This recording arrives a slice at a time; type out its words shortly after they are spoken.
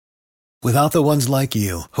Without the ones like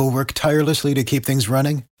you, who work tirelessly to keep things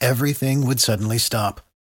running, everything would suddenly stop.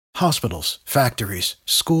 Hospitals, factories,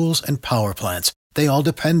 schools, and power plants, they all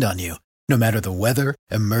depend on you. No matter the weather,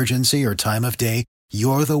 emergency, or time of day,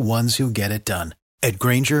 you're the ones who get it done. At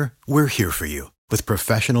Grainger, we're here for you with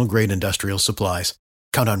professional-grade industrial supplies.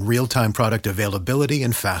 Count on real-time product availability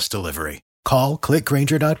and fast delivery. Call,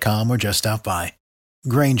 clickgrainger.com, or just stop by.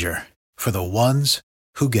 Grainger, for the ones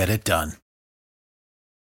who get it done.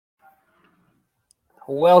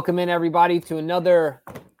 Welcome in, everybody, to another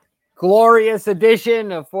glorious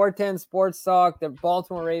edition of 410 Sports Talk. The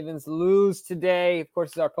Baltimore Ravens lose today. Of course,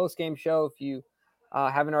 it's our post-game show. If you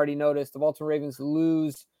haven't already noticed, the Baltimore Ravens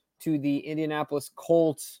lose to the Indianapolis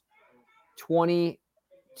Colts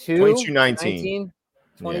 22-19.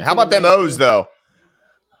 Yeah. How about them O's, though?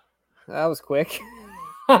 That was quick.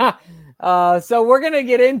 So we're going to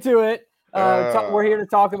get into it. We're here to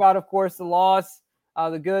talk about, of course, the loss,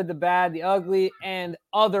 the good, the bad, the ugly, and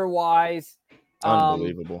otherwise.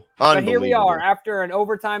 Unbelievable. But here we are after an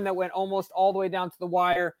overtime that went almost all the way down to the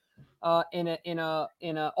wire. In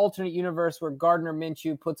a alternate universe where Gardner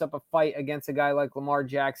Minshew puts up a fight against a guy like Lamar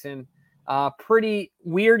Jackson. Pretty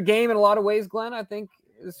weird game in a lot of ways, Glenn. I think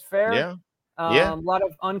is fair. Yeah. A lot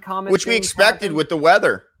of uncommon, which we expected happened with the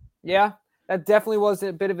weather. Yeah, that definitely was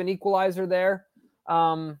a bit of an equalizer there.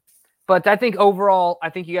 But I think overall, I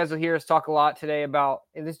think you guys will hear us talk a lot today about,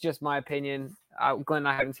 and this is just my opinion. Glenn and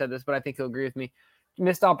I haven't said this, but I think he'll agree with me.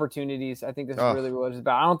 Missed opportunities. I think this is really what it's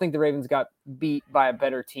about. I don't think the Ravens got beat by a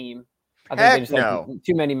better team. I think they just had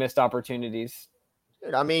too many missed opportunities.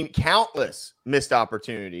 Dude, I mean, countless missed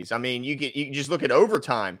opportunities. I mean, you can just look at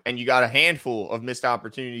overtime, and you got a handful of missed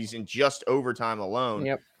opportunities in just overtime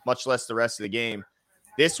alone, much less the rest of the game.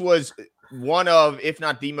 This was one of, if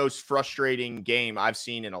not the most frustrating game I've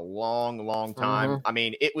seen in a long, long time. I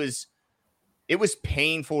mean, it was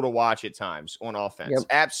painful to watch at times on offense.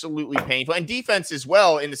 Absolutely painful. And defense as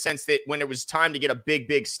well, in the sense that when it was time to get a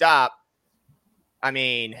big stop, I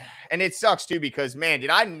mean, and it sucks too because, man,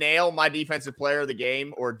 did I nail my defensive player of the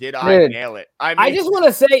game or did I nail it? I just want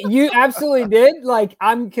to say you absolutely did. Like,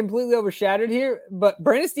 I'm completely overshadowed here, but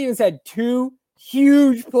Brandon Stevens had two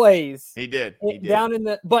huge plays. He did. Down in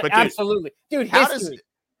the – but absolutely. Dude, history.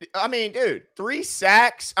 I mean, dude, 3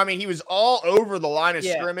 sacks. I mean, he was all over the line of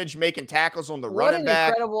scrimmage, making tackles on the running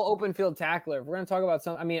back. What an incredible open field tackler. If we're going to talk about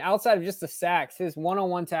something, I mean, outside of just the sacks, his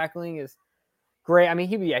one-on-one tackling is great. I mean,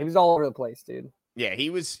 he was all over the place, dude. Yeah, he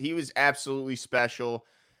was absolutely special.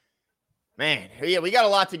 Man, yeah, we got a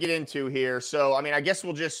lot to get into here. So, I mean, I guess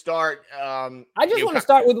we'll just start. I just want to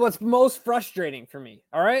start with what's most frustrating for me,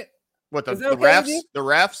 all right? What, the refs? The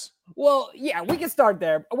refs? Well, yeah, we can start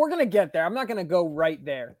there. We're going to get there. I'm not going to go right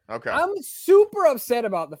there. Okay. I'm super upset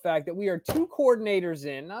about the fact that we are 2 coordinators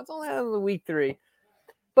in. Now, it's only out of the week 3.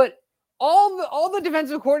 But all the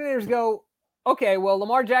defensive coordinators go, okay, well,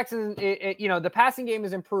 Lamar Jackson, the passing game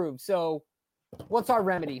is improved. So what's our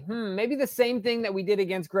remedy? Maybe the same thing that we did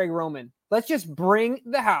against Greg Roman. Let's just bring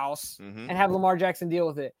the house and have Lamar Jackson deal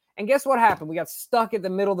with it. And guess what happened? We got stuck at the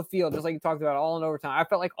middle of the field, just like you talked about, all in overtime. I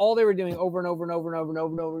felt like all they were doing over and over and over and over and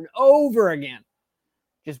over and over and over again,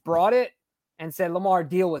 just brought it and said, Lamar,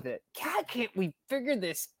 deal with it. God, can't we figure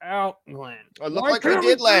this out, Glenn? It looked like they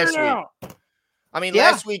did last week. I mean,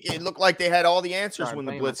 last week it looked like they had all the answers when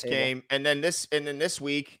the blitz came, and then this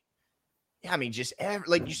week, I mean, just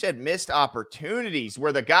like you said, missed opportunities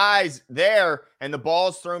where the guy's there and the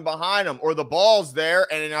ball's thrown behind him, or the ball's there,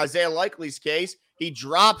 and in Isaiah Likely's case, he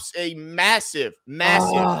drops a massive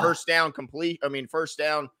first down first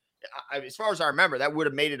down. As far as I remember, that would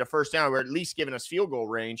have made it a first down, or at least given us field goal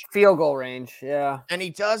range. Yeah. And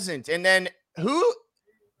he doesn't. And then who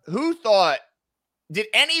thought? Did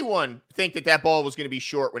anyone think that ball was going to be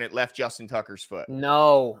short when it left Justin Tucker's foot?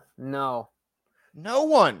 No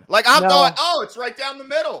one. Like, I thought, it's right down the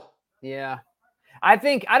middle. Yeah. I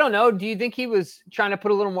don't know. Do you think he was trying to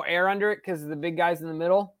put a little more air under it because of the big guys in the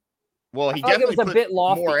middle? Well, he definitely put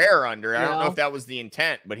more air under it. I don't know if that was the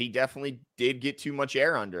intent, but he definitely did get too much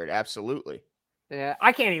air under it. Absolutely. Yeah,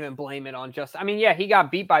 I can't even blame it on Justin. I mean, yeah, he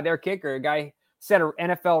got beat by their kicker. A guy set an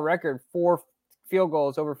NFL record, 4 field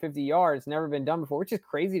goals over 50 yards. Never been done before, which is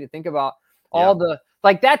crazy to think about.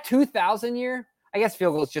 That 2000 year, I guess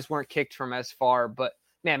field goals just weren't kicked from as far, but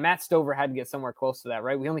man, Matt Stover had to get somewhere close to that,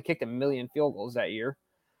 right? We only kicked 1 million field goals that year.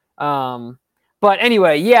 But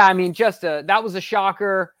anyway, yeah, I mean, that was a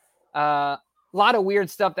shocker. A lot of weird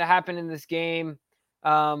stuff that happened in this game.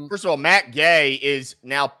 First of all, Matt Gay is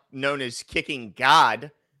now known as kicking God.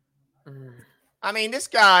 I mean, this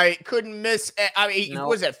guy couldn't miss. I mean, he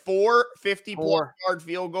was at 4 50-yard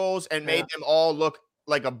field goals and made them all look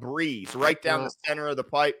like a breeze right down the center of the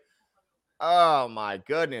pipe. Oh my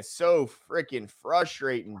goodness, so freaking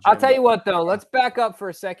frustrating. Jimbo. I'll tell you what, though. Let's back up for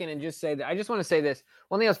a second and just say that. I just want to say this.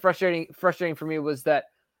 One thing that was frustrating for me was that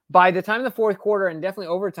by the time the fourth quarter and definitely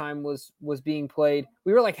overtime was being played,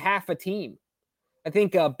 we were like half a team. I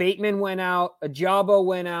think Bateman went out, Ajabo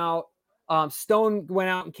went out, Stone went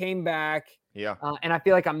out and came back. Yeah. And I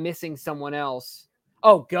feel like I'm missing someone else.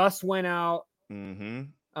 Oh, Gus went out. Mm-hmm.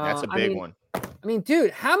 That's a big one. I mean, dude,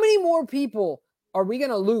 how many more people are we going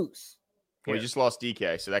to lose? Well, you just lost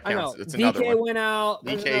DK, so that counts. That's DK another one. went out.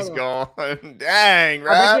 DK's gone. Dang,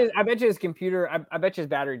 right? I bet you his computer, I bet you his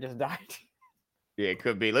battery just died. Yeah, it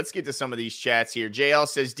could be. Let's get to some of these chats here. JL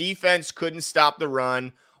says, defense couldn't stop the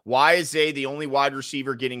run. Why is Zay the only wide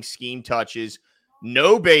receiver getting scheme touches?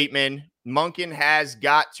 No Bateman. Monken has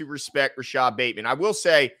got to respect Rashad Bateman. I will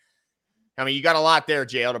say, I mean, you got a lot there,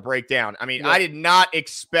 JL, to break down. I mean, I did not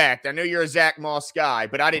expect, I know you're a Zach Moss guy,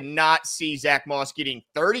 but I did not see Zach Moss getting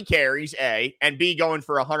 30 carries, A, and B, going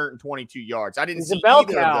for 122 yards. I didn't see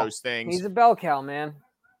either of those things. He's a bell cow, man.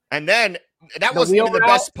 And then that wasn't even the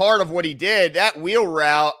best part of what he did. That wheel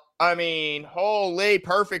route, I mean, holy,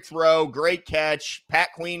 perfect throw, great catch.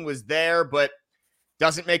 Pat Queen was there, but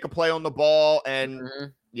doesn't make a play on the ball. And,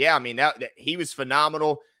 yeah, I mean, that he was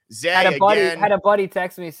phenomenal. Zay had a buddy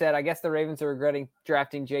text me, said, I guess the Ravens are regretting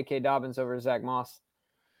drafting J.K. Dobbins over Zach Moss.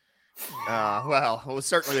 Well,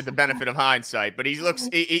 certainly with the benefit of hindsight, but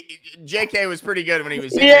J.K. was pretty good when he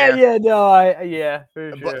was in there.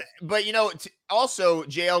 For sure. But you know, also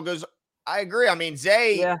JL goes, I agree. I mean,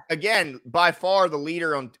 Zay, again, by far the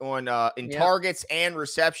leader in targets and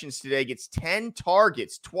receptions today, gets 10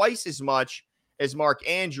 targets, twice as much as Mark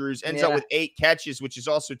Andrews, ends up with 8 catches, which is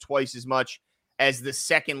also twice as much as the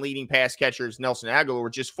second leading pass catcher is Nelson Aguilar,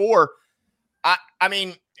 which is 4. I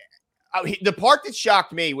mean, the part that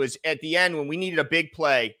shocked me was at the end when we needed a big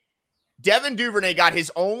play, Devin Duvernay got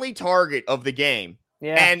his only target of the game.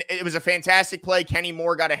 Yeah. And it was a fantastic play. Kenny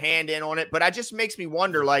Moore got a hand in on it, but it just makes me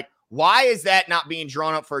wonder, like, why is that not being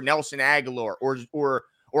drawn up for Nelson Aguilar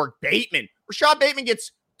or Bateman? Rashad Bateman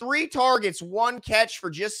gets 3 targets, 1 catch for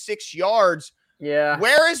just 6 yards. Yeah.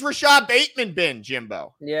 Where has Rashad Bateman been,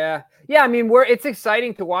 Jimbo? Yeah. I mean, it's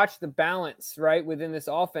exciting to watch the balance, right, within this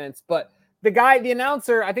offense. But the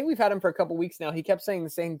announcer, I think we've had him for a couple weeks now. He kept saying the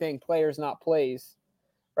same thing: players, not plays.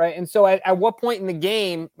 Right. And so at what point in the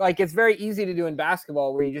game, like, it's very easy to do in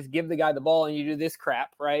basketball where you just give the guy the ball and you do this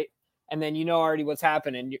crap, right? And then you know already what's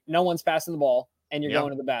happening. No one's passing the ball and you're going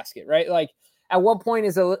to the basket, right? Like, at what point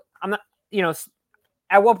is it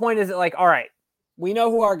like, all right, we know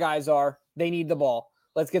who our guys are. They need the ball.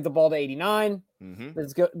 Let's get the ball to 89.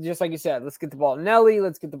 Let's go, just like you said, let's get the ball to Nelly.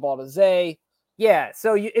 Let's get the ball to Zay. Yeah.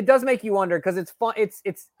 So it does make you wonder, because it's fun.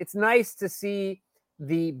 It's nice to see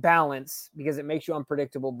the balance because it makes you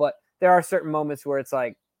unpredictable. But there are certain moments where it's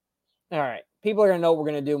like, all right, people are going to know what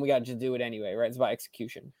we're going to do, and we got to just do it anyway, right? It's about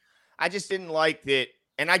execution. I just didn't like that.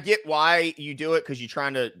 And I get why you do it, because you're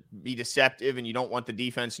trying to be deceptive and you don't want the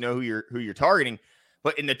defense to know who you're targeting.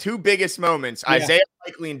 But in the 2 biggest moments, Isaiah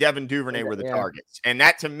Likely and Devin Duvernay were the targets. And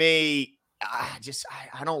that, to me, I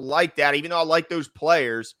don't like that. Even though I like those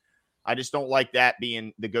players, I just don't like that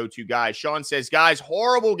being the go-to guy. Sean says, guys,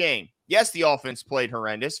 horrible game. Yes, the offense played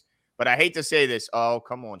horrendous, but I hate to say this. Oh,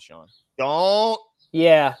 come on, Sean. Don't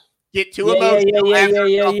get too emotional.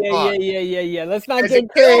 Yeah. Let's not get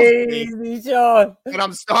crazy, Sean. But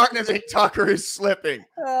I'm starting to think Tucker is slipping.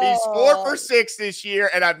 He's 4 for 6 this year,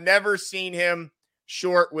 and I've never seen him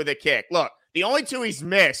short with a kick. Look, the only 2 he's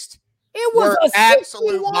missed were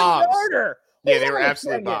absolute bombs. Yarder. Yeah, they were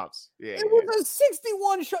absolute bombs. Yeah, it was a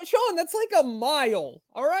 61 shot. Sean, that's like a mile.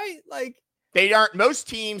 All right? Like, they aren't, most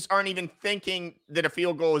teams aren't even thinking that a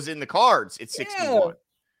field goal is in the cards. It's 61.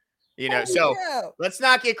 You know, let's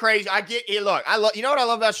not get crazy. Look, you know what I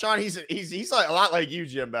love about Sean? He's like a lot like you,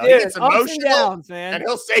 Jimbo. Dude, he gets emotional, downs, man. and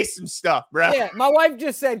he'll say some stuff, bro. Yeah, my wife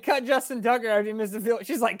just said, cut Justin Tucker after he missed the field.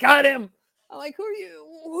 She's like, cut him. I'm like, who are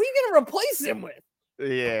you going to replace him with?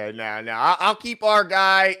 Yeah, no. I'll keep our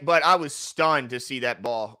guy, but I was stunned to see that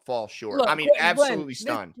ball fall short. Look, absolutely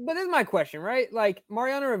stunned. But this is my question, right? Like,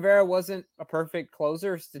 Mariano Rivera wasn't a perfect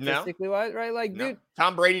closer statistically wise, right? Like, dude,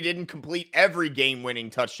 Tom Brady didn't complete every game-winning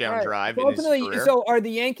touchdown drive in his career. So are the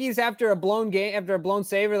Yankees, after a blown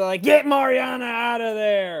save, they're like, get Mariano out of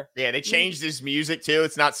there? Yeah, they changed his music too.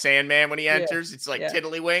 It's not Sandman when he enters. It's like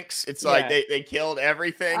Tiddlywinks. It's like they killed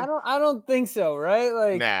everything. I don't think so, right?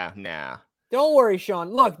 Like, nah. Don't worry, Sean.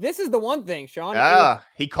 Look, this is the one thing, Sean.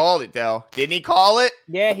 He called it, though. Didn't he call it?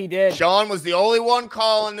 Yeah, he did. Sean was the only one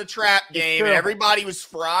calling the trap game, and everybody was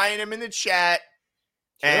frying him in the chat.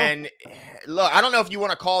 True. And look, I don't know if you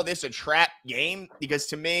want to call this a trap game, because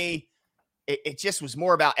to me, it just was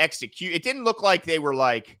more about execute. It didn't look like they were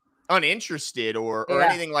like uninterested or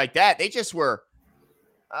anything like that. They just were.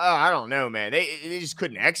 I don't know, man. They just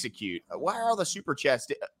couldn't execute. Why are all the super chats?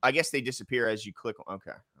 I guess they disappear as you click on.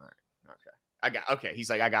 Okay. All right. Okay. He's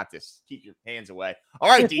like, I got this. Keep your hands away. All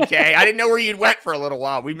right, DK. I didn't know where you'd went for a little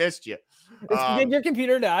while. We missed you. Did your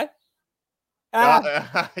computer die?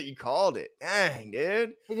 You called it. Dang,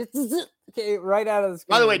 dude. Okay, right out of the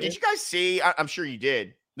screen. By the way, did you guys see? I'm sure you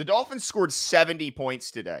did. The Dolphins scored 70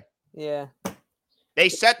 points today. Yeah. They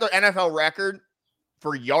set the NFL record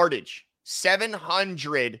for yardage.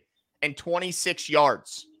 726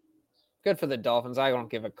 yards. Good for the Dolphins. I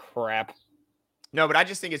don't give a crap. No, but I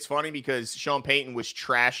just think it's funny because Sean Payton was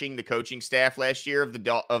trashing the coaching staff last year of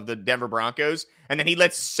the Denver Broncos, and then he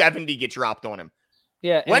lets 70 get dropped on him.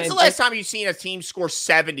 Yeah. When's the last time you've seen a team score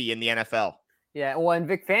 70 in the NFL? Yeah. Well, and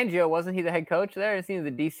Vic Fangio, wasn't he the head coach there? Is he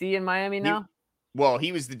the DC in Miami now?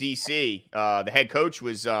 He was the DC. The head coach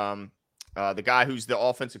was the guy who's the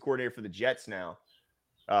offensive coordinator for the Jets now.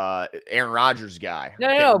 Aaron Rodgers guy.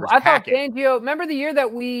 No. I thought Fangio. Remember the year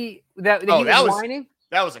that he was whining?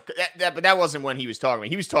 But that wasn't when he was talking about.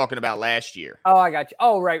 He was talking about last year. Oh, I got you.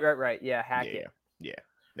 Oh, right. Yeah, Hackett. Yeah.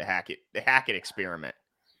 The Hackett experiment.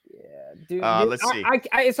 Yeah, dude. Let's see.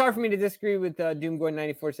 It's hard for me to disagree with Doom Gordon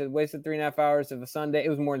 94 said wasted 3.5 hours of a Sunday. It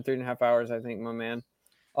was more than 3.5 hours, I think, my man.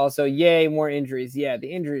 Also, yay, more injuries. Yeah, the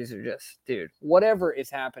injuries are just, dude, whatever is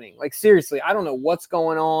happening. Like, seriously, I don't know what's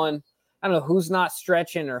going on. I don't know who's not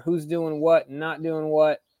stretching or who's doing what and not doing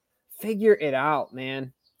what. Figure it out,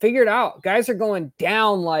 man. Figure it out. Guys are going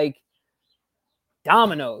down like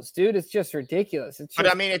dominoes, dude. It's just ridiculous.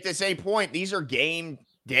 But I mean, at the same point, these are game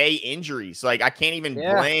day injuries. Like, I can't even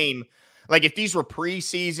blame. Like, if these were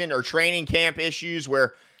preseason or training camp issues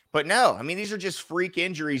but no, I mean, these are just freak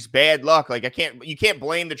injuries, bad luck. Like, you can't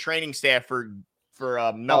blame the training staff for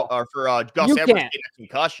Gus Edwards getting a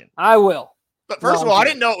concussion. I will. But first of all, I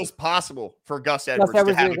didn't know it was possible for Gus Edwards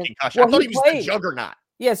to have a concussion. I thought he was the juggernaut.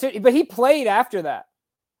 Yeah, but he played after that.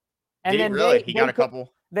 And Did he really? He got a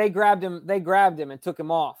couple. They grabbed him and took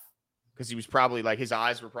him off. Because he was probably like, his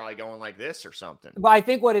eyes were probably going like this or something. But I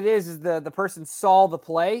think what it is the person saw the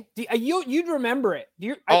play. You'd remember it.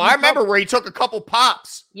 I remember where he took a couple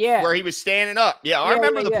pops. Yeah. Where he was standing up. Yeah, I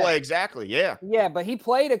remember the play exactly. Yeah. Yeah, but he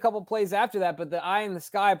played a couple plays after that. But the eye in the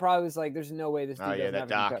sky probably was like, there's no way this dude doesn't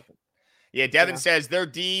have a concussion. Yeah, Devin says their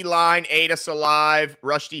D line ate us alive.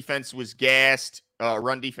 Rush defense was gassed.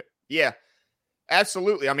 Run defense. Yeah,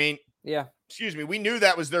 absolutely. I mean, excuse me. We knew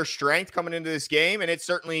that was their strength coming into this game, and it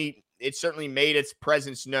certainly made its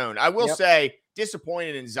presence known. I will say,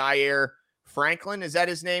 disappointed in Zaire Franklin. Is that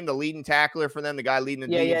his name? The leading tackler for them, the guy leading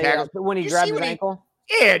the tackle. Yeah. When he grabbed his ankle.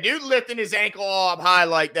 Yeah, dude, lifting his ankle all up high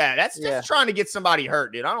like that. That's just trying to get somebody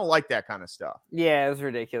hurt, dude. I don't like that kind of stuff. Yeah, it was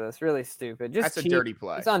ridiculous. Really stupid. That's a dirty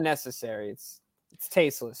play. It's unnecessary. It's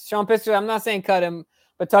tasteless. Sean Pitzer, I'm not saying cut him,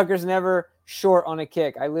 but Tucker's never short on a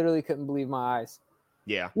kick. I literally couldn't believe my eyes.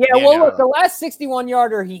 Yeah. Look, the last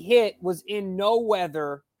 61-yarder he hit was in no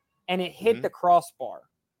weather, and it hit the crossbar.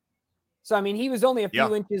 So, I mean, he was only a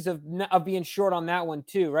few inches of being short on that one,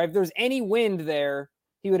 too, right? If there was any wind there,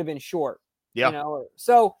 he would have been short. Yeah. You know,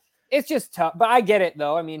 so it's just tough. But I get it,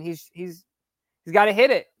 though. I mean, he's got to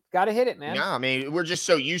hit it. Got to hit it, man. Yeah, I mean, we're just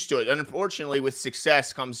so used to it. And unfortunately, with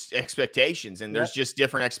success comes expectations, and there's just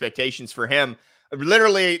different expectations for him,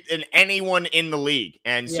 literally in anyone in the league.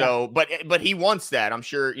 And so, but he wants that. I'm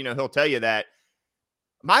sure, he'll tell you that.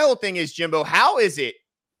 My whole thing is, Jimbo, how is it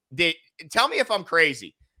tell me if I'm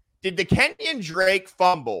crazy. Did the Kenyon Drake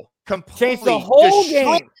fumble completely change the whole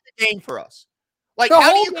game for us? Like,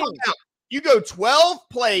 how do you come out? You go 12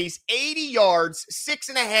 plays, 80 yards,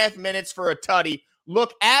 6.5 minutes for a tutty,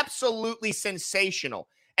 look absolutely sensational.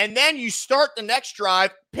 And then you start the next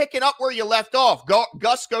drive, picking up where you left off.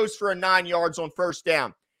 Gus goes for 9 yards on first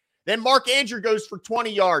down. Then Mark Andrew goes for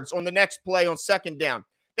 20 yards on the next play on second down.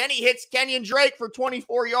 Then he hits Kenyon Drake for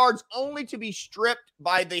 24 yards, only to be stripped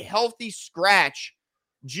by the healthy scratch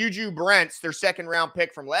Juju Brents, their second-round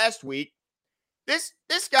pick from last week. This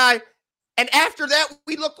guy... And after that,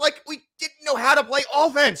 we looked like we didn't know how to play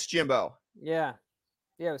offense, Jimbo. Yeah,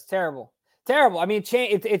 it was terrible. Terrible. I mean,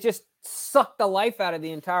 it just sucked the life out of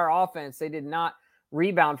the entire offense. They did not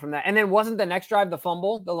rebound from that. And then wasn't the next drive the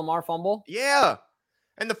Lamar fumble? Yeah.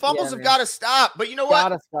 And the fumbles have got to stop. But you know what?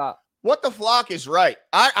 Got to stop. What the flock is right.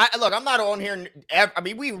 Look, I'm not on here. I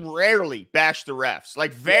mean, we rarely bash the refs.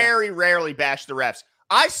 Like, very rarely bash the refs.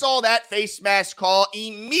 I saw that face mask call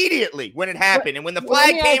immediately when it happened. And when the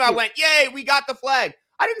flag came, I went, yay, we got the flag.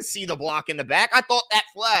 I didn't see the block in the back. I thought that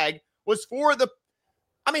flag was for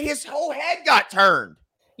his whole head got turned.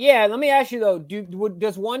 Yeah, let me ask you though,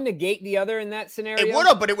 does one negate the other in that scenario? It would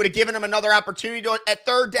have, but it would have given him another opportunity at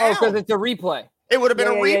third down. Oh, because it's a replay. It would have been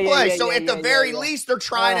a replay. So at the very least, they're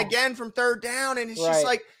trying again from third down, and it's just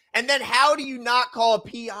like, and then how do you not call a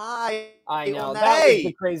PI? I know that was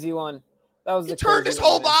the crazy one. That was he turned his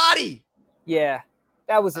whole body. Yeah,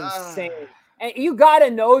 that was insane. And you got to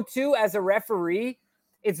know too, as a referee,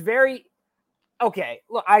 it's very okay.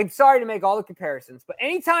 Look, I'm sorry to make all the comparisons, but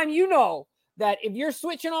anytime you know that if you're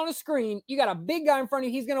switching on a screen, you got a big guy in front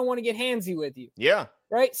of you, he's going to want to get handsy with you. Yeah.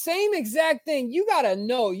 Right? Same exact thing. You got to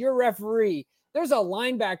know your referee. There's a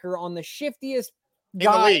linebacker on the shiftiest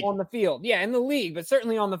guy on the field. Yeah, in the league, but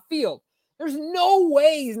certainly on the field. There's no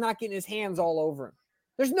way he's not getting his hands all over him.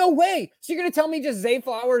 There's no way. So you're going to tell me just Zay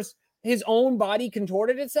Flowers, his own body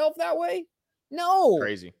contorted itself that way? No.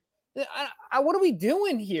 Crazy. What are we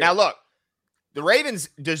doing here? Now, look, the Ravens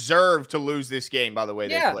deserve to lose this game by the way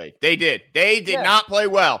they played. They did. They did not play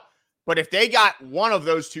well. But if they got one of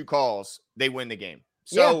those two calls, they win the game.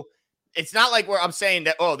 So it's not like where I'm saying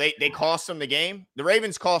that, they cost them the game. The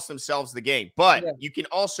Ravens cost themselves the game. But you can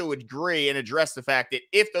also agree and address the fact that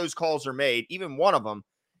if those calls are made, even one of them,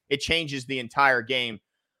 it changes the entire game.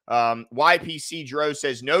 YPC Dro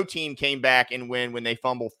says no team came back and win when they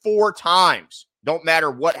fumble 4 times. Don't matter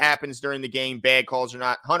what happens during the game, bad calls or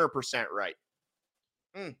not, 100% right.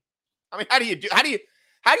 I mean, how do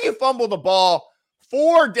you fumble the ball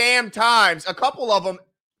 4 damn times? A couple of them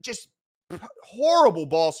just horrible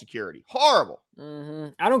ball security. Horrible.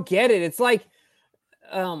 I don't get it. It's like,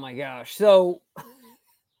 oh my gosh. So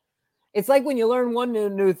it's like when you learn one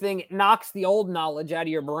new thing, it knocks the old knowledge out of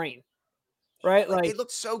your brain. Right? Like they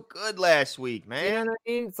looked so good last week, man. You know what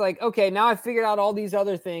I mean? It's like, okay, now I figured out all these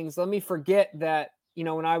other things. Let me forget that,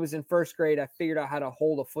 when I was in first grade, I figured out how to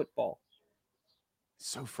hold a football.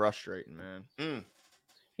 So frustrating, man.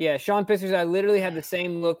 Yeah, Sean Pisters, I literally had the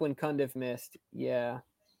same look when Cundiff missed. Yeah.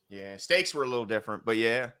 Yeah, stakes were a little different, but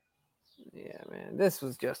yeah. Yeah, man, this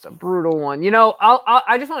was just a brutal one.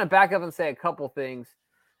 I just want to back up and say a couple things,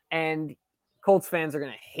 and Colts fans are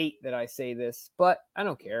going to hate that I say this, but I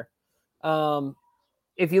don't care.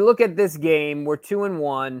 If you look at this game, we're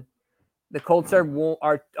 2-1. The Colts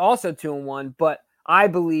are also 2-1, but I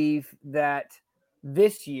believe that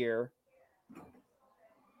this year,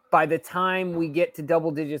 by the time we get to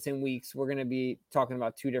double digits in weeks, we're going to be talking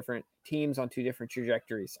about 2 different teams on 2 different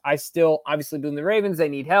trajectories. I still obviously believe in the Ravens. They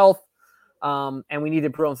need health, and we need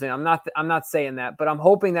to prove something. I'm not saying that, but I'm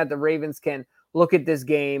hoping that the Ravens can look at this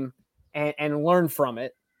game and learn from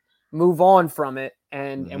it, move on from it,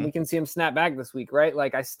 and we can see them snap back this week, right?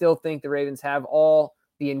 Like, I still think the Ravens have all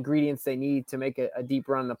the ingredients they need to make a deep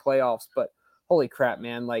run in the playoffs, but holy crap,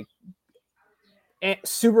 man. Like,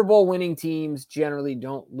 Super Bowl winning teams generally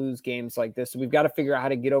don't lose games like this. So we've got to figure out how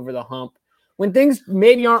to get over the hump when things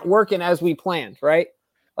maybe aren't working as we planned, right?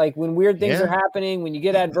 Like when weird things are happening, when you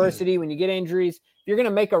get adversity, when you get injuries, if you're going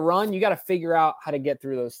to make a run, you got to figure out how to get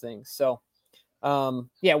through those things. So,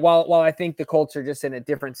 while I think the Colts are just in a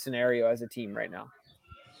different scenario as a team right now.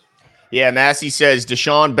 Yeah, Massey says,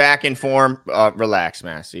 Deshaun back in form. Relax,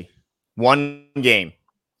 Massey. 1 game.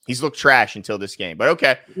 He's looked trash until this game, but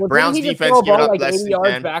okay. Well, Browns defense giving up less 80 than yards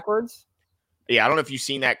 10. backwards. Yeah, I don't know if you've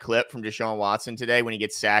seen that clip from Deshaun Watson today when he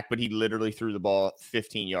gets sacked, but he literally threw the ball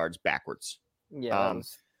 15 yards backwards. Yeah.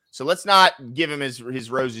 So let's not give him his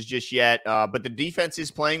roses just yet. But the defense is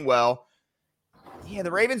playing well. Yeah,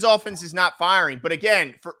 the Ravens offense is not firing. But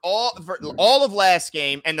again, for all of last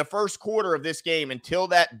game and the first quarter of this game until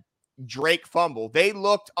that Drake fumble, they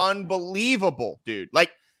looked unbelievable, dude.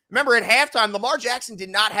 Like, remember at halftime, Lamar Jackson did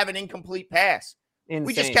not have an incomplete pass. Insane.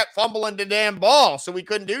 We just kept fumbling the damn ball, so we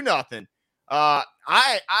couldn't do nothing.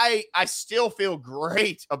 I still feel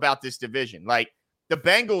great about this division. Like, the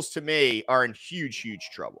Bengals, to me, are in huge, huge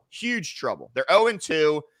trouble. Huge trouble. They're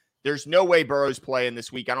 0-2. There's no way Burrow's playing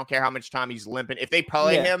this week. I don't care how much time he's limping. If they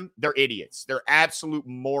play him, they're idiots. They're absolute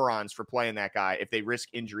morons for playing that guy if they risk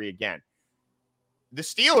injury again. The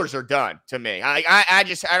Steelers are done to me. I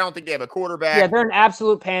don't think they have a quarterback. Yeah, they're in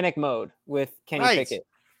absolute panic mode with Kenny Pickett.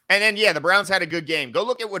 And then, the Browns had a good game. Go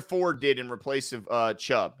look at what Ford did in replace of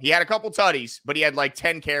Chubb. He had a couple tutties, but he had like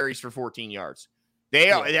 10 carries for 14 yards.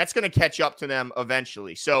 That's going to catch up to them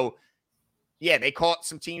eventually. So, yeah, they caught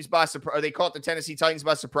some teams by surprise. They caught the Tennessee Titans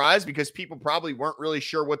by surprise because people probably weren't really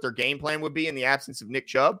sure what their game plan would be in the absence of Nick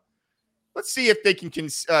Chubb. Let's see if they can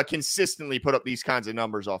consistently put up these kinds of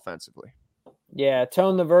numbers offensively. Yeah,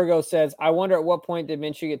 Tone the Virgo says, I wonder at what point did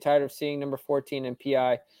Minshew get tired of seeing number 14 and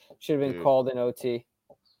PI should have been called in OT.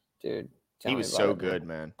 Dude, he was so good,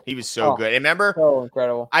 man. He was so good. And remember, so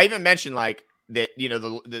incredible. I even mentioned like that,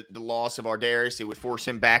 the loss of Ardarius, it would force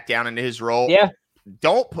him back down into his role. Yeah.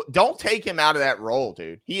 don't take him out of that role,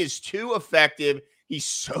 dude. He is too effective. He's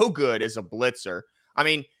so good as a blitzer. I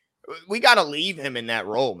mean, we got to leave him in that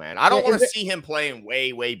role, man. I don't want to see him playing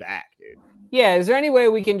way back, dude. Yeah, is there any way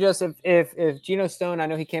we can just if Geno Stone, I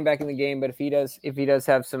know he came back in the game, but if he does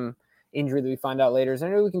have some injury that we find out later, is there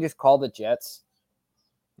any way we can just call the Jets?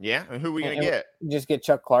 Yeah, and who are we gonna get? Just get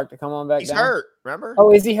Chuck Clark to come on back. He's hurt, remember?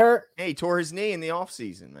 Oh, is he hurt? Yeah, he tore his knee in the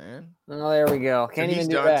offseason, man. Oh, there we go. Can't even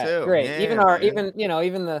do that. Too. Great. Yeah,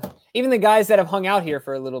 even the guys that have hung out here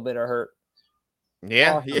for a little bit are hurt.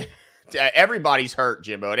 Yeah, Awesome. yeah. Everybody's hurt,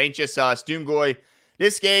 Jimbo. It ain't just us. Doomgoy,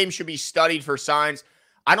 this game should be studied for signs.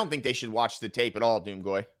 I don't think they should watch the tape at all,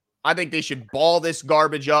 Doomgoy. I think they should ball this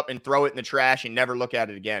garbage up and throw it in the trash and never look at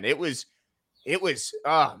it again. It was,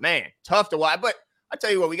 oh man, tough to watch. But I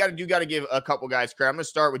tell you what, we got to give a couple guys credit. I'm going to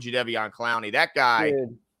start with Jadeveon Clowney. That guy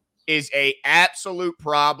is a absolute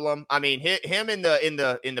problem. I mean, him in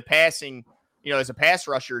the passing, as a pass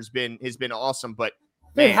rusher has been awesome. But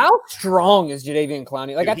man, dude, how strong is Jadeveon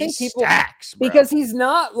Clowney? Like, dude, I think people stacks, because he's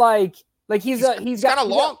not like he's got a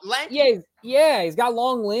long length. Yeah, he's got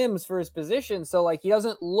long limbs for his position. So like he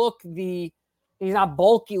doesn't look he's not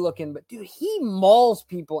bulky looking, but dude, he mauls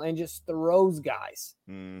people and just throws guys.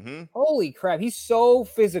 Mm-hmm. Holy crap. He's so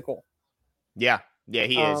physical. Yeah,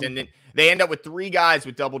 he is. And then they end up with 3 guys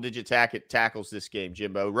with double-digit tackles this game,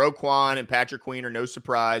 Jimbo. Roquan and Patrick Queen are no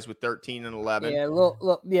surprise with 13 and 11.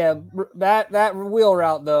 Yeah, that wheel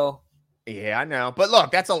route, though. Yeah, I know. But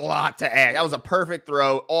look, that's a lot to add. That was a perfect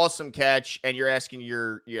throw, awesome catch, and you're asking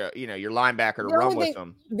your linebacker to run with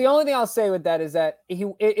them. The only thing I'll say with that is that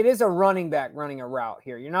it is a running back running a route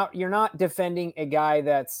here. You're not defending a guy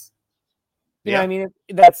that's you know what I mean,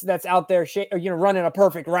 that's out there running a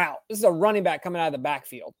perfect route. This is a running back coming out of the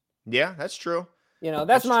backfield. Yeah, that's true.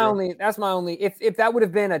 That's my only if that would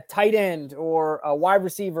have been a tight end or a wide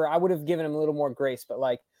receiver, I would have given him a little more grace, but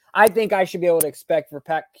like I think I should be able to expect for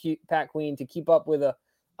Pat Queen to keep up with a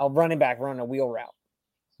running back running a wheel route.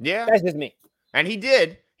 Yeah. That's just me. And he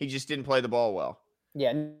did. He just didn't play the ball well.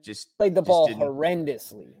 Yeah. Just played the ball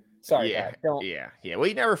horrendously. Sorry, yeah, guys. Yeah. Well,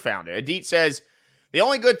 he never found it. Adit says, the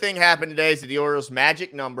only good thing happened today is that the Orioles'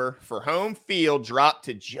 magic number for home field dropped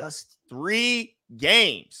to just 3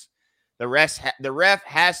 games. The ref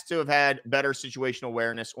has to have had better situational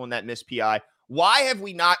awareness on that missed PI. Why have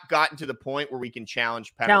we not gotten to the point where we can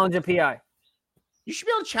challenge penalties? Challenge a PI. You should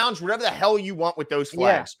be able to challenge whatever the hell you want with those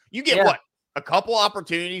flags. Yeah. You get what? A couple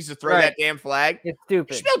opportunities to throw that damn flag? It's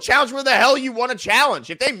stupid. You should be able to challenge whatever the hell you want to challenge.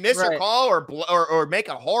 If they miss a call or make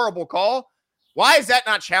a horrible call, why is that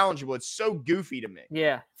not challengeable? It's so goofy to me.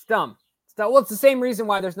 Yeah, it's dumb. Well, it's the same reason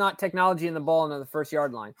why there's not technology in the ball into the first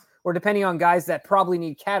yard line. Or depending on guys that probably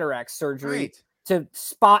need cataract surgery to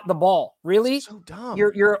spot the ball. Really? It's so dumb.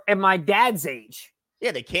 You're at my dad's age.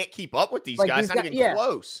 Yeah, they can't keep up with these guys. Not even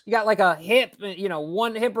close. You got like a hip,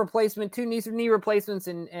 1 hip replacement, 2 knee replacements,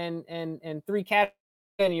 and 3 cat.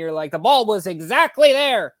 And you're like, the ball was exactly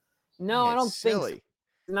there. No, I don't think so.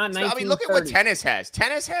 Not 1930. I mean, look at what tennis has.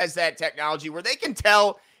 Tennis has that technology where they can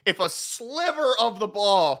tell if a sliver of the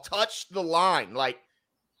ball touched the line. Like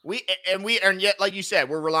and yet, like you said,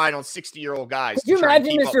 we're relying on 60-year-old guys. Could you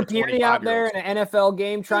imagine Mr. Pearney out there in an NFL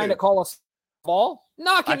game trying to call a ball?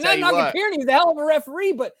 Knocking Pearney. He's a hell of a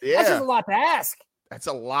referee, but that's just a lot to ask. That's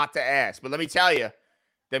a lot to ask. But let me tell you,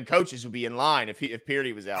 them coaches would be in line if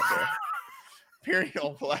Pearney was out there. Pearney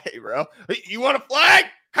don't play, bro. You want a flag,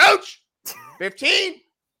 coach? 15,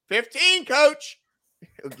 coach.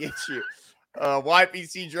 He'll get you.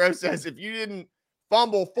 YPC Dro says if you didn't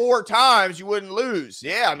fumble 4 times, you wouldn't lose.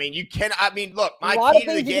 Yeah, I mean, you can. I mean, look, my key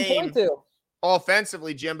to the game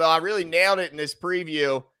offensively, Jimbo, I really nailed it in this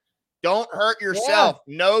preview. Don't hurt yourself.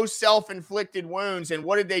 Yeah. No self-inflicted wounds. And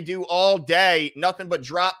what did they do all day? Nothing but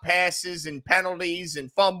drop passes and penalties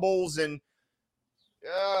and fumbles and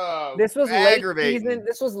this was aggravating. Late season.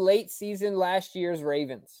 This was late season last year's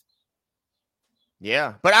Ravens.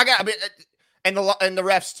 Yeah, but and the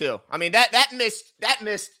refs too. I mean that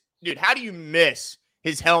missed. Dude, how do you miss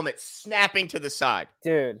his helmet snapping to the side?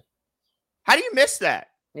 Dude, how do you miss that?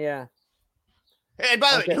 Yeah. And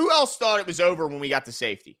by the way, who else thought it was over when we got to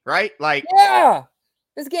safety, right? Like, yeah,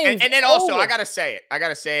 this game. And then also, I gotta say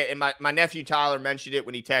it. And my nephew Tyler mentioned it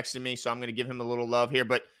when he texted me, so I'm gonna give him a little love here.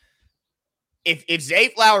 But if Zay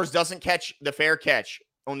Flowers doesn't catch the fair catch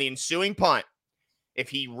on the ensuing punt, if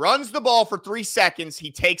he runs the ball for 3 seconds,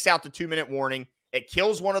 he takes out the 2-minute warning. It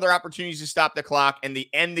kills one of their opportunities to stop the clock, and the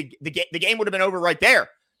game would have been over right there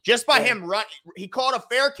Just by him run, he caught a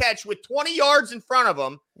fair catch with 20 yards in front of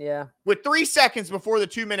him. Yeah. With 3 seconds before the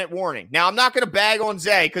 2-minute warning. Now, I'm not going to bag on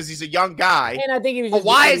Zay because he's a young guy. And I think he was. But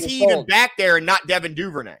why is he even back there and not Devin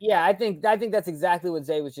Duvernay? Yeah, I think that's exactly what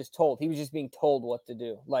Zay was just told. He was just being told what to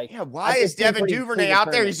do. Like, yeah, why is Devin Duvernay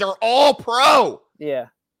out there? He's our all-pro. Yeah.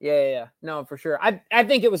 No, for sure. I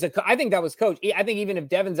think it was I think that was coach. I think even if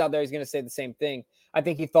Devin's out there, he's going to say the same thing. I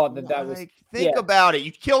think he thought that was. Think about it.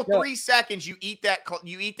 You kill 3 seconds. You eat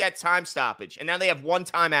that time stoppage, and now they have 1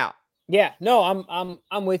 timeout. Yeah. No,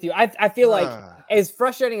 I'm with you. I feel like as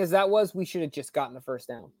frustrating as that was, we should have just gotten the first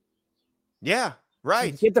down. Yeah.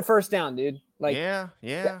 Right. Get the first down, dude. Like. Yeah.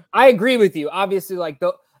 I agree with you. Obviously, like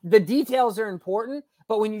the details are important,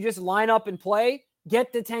 but when you just line up and play,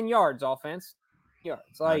 get the 10 yards offense.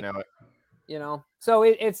 Yards. Like. I know it. So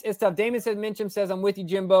it's tough. Damon says, Mincham says, I'm with you,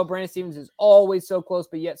 Jimbo. Brandon Stevens is always so close,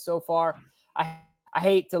 but yet so far. I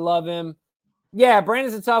hate to love him. Yeah,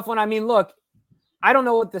 Brandon's a tough one. I mean, look, I don't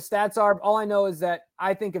know what the stats are. All I know is that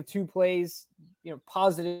I think of 2 plays,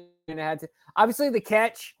 positive, and it had to. Obviously, the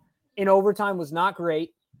catch in overtime was not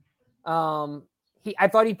great. I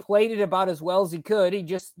thought he played it about as well as he could. He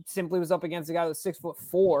just simply was up against a guy that was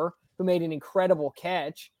 6'4" who made an incredible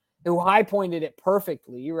catch, who high pointed it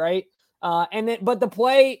perfectly, right? But the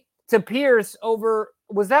play to Pierce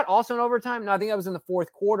was that also in overtime? No, I think that was in the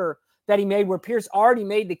 4th quarter that he made where Pierce already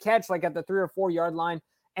made the catch like at the 3 or 4 yard line,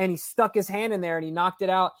 and he stuck his hand in there and he knocked it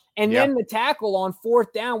out. And then the tackle on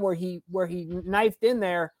 4th down where he knifed in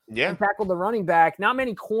there and tackled the running back. Not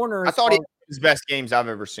many corners. I thought he had his best games I've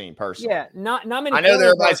ever seen personally. Yeah, not many. I know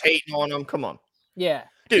everybody's hating on him. Come on. Yeah.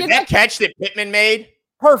 Dude, that catch that Pittman made.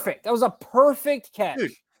 Perfect. That was a perfect catch.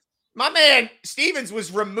 Dude. My man Stevens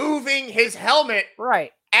was removing his helmet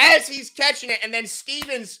as he's catching it, and then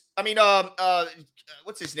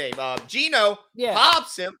what's his name? Gino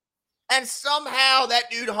pops him, and somehow that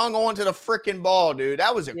dude hung on to the freaking ball, dude.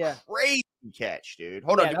 That was a crazy catch, dude.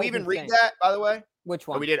 Hold on, did we even read that, by the way? Which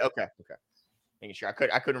one? Oh, we did? Okay. Making sure. I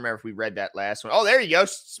couldn't remember if we read that last one. Oh, there you go.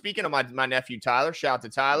 Speaking of my nephew Tyler, shout out to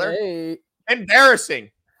Tyler. Hey.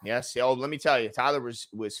 Embarrassing. Yes. Oh, let me tell you, Tyler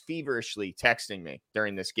was feverishly texting me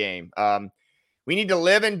during this game. We need to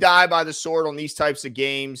live and die by the sword on these types of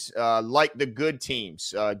games, like the good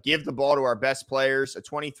teams. Give the ball to our best players. A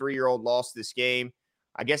 23-year-old lost this game.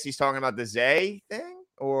 I guess he's talking about the Zay thing,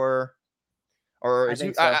 or is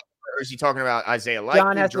he talking about Isaiah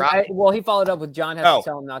Likely? He followed up with John has to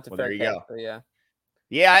tell him not to. There you go. So, yeah.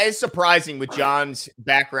 Yeah, it's surprising with John's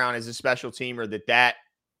background as a special teamer that.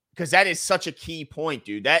 Because that is such a key point,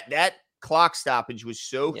 dude. That clock stoppage was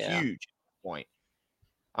so huge at that point.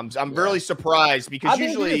 I'm really surprised because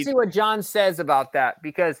usually to see what John says about that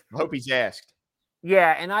because I hope he's asked.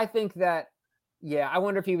 Yeah, and I think that I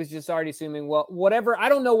wonder if he was just already assuming, well, whatever. I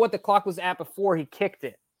don't know what the clock was at before he kicked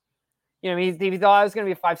it. He thought it was going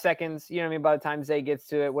to be 5 seconds. By the time Zay gets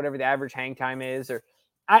to it, whatever the average hang time is, or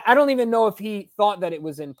I don't even know if he thought that it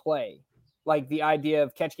was in play, like the idea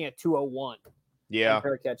of catching it 2:01. Yeah.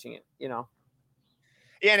 Her catching it, Yeah,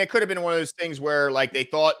 and it could have been one of those things where, like, they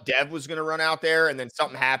thought Dev was going to run out there, and then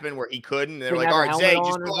something happened where he couldn't. And they're like, all right, Zay,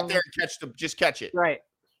 just go out there and just catch it. Right.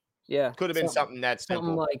 Yeah. Could have been something that simple.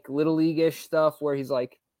 Something like Little League-ish stuff where he's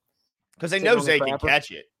like. Because they know Zay can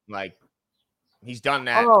catch it. Like, he's done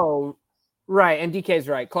that. Oh, right. And DK's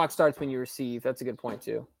right. Clock starts when you receive. That's a good point,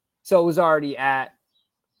 too. So it was already at.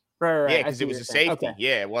 Right. Yeah, because it was a safety. Okay.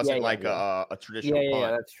 Yeah, it wasn't a traditional punt.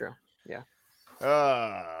 Yeah, that's true. Yeah.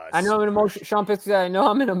 I know I'm an emotional. Sean Pitts said, I know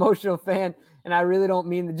I'm an emotional fan, and I really don't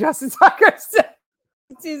mean the Justin Tucker stuff.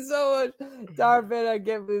 He's so much. Tar fan, I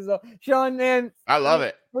can't believe so. Sean, man, I love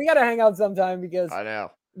it. We got to hang out sometime because I know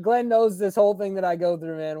Glenn knows this whole thing that I go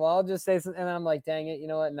through, man. Well, I'll just say something, and I'm like, dang it, you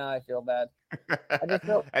know what? Now I feel bad.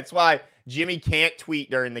 That's why Jimmy can't tweet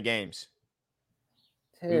during the games.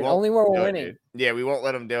 Dude, only when we're winning. Yeah, we won't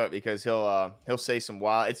let him do it because he'll say some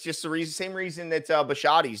wild. It's just the same reason that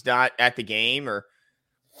Bashadi's not at the game or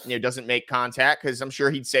doesn't make contact because I'm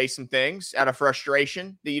sure he'd say some things out of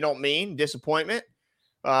frustration that you don't mean, disappointment.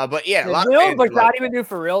 But yeah, a lot of fans Bashadi would do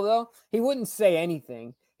for real though. He wouldn't say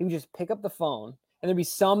anything. He would just pick up the phone and there'd be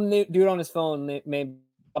some dude on his phone named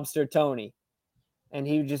Mobster Tony, and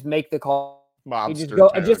he would just make the call. Mobster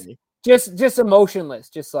Tony. just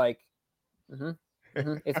emotionless, just like.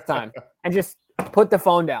 It's time, and just put the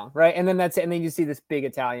phone down, right? And then that's it. And then you see this big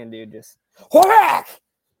Italian dude just whack,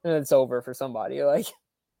 and it's over for somebody. Like,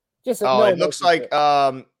 just it looks like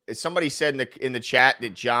somebody said in the chat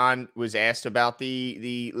that John was asked about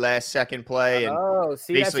the last second play, and that's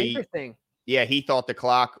interesting. Yeah, he thought the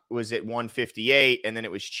clock was at 1:58, and then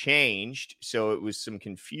it was changed, so it was some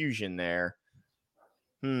confusion there.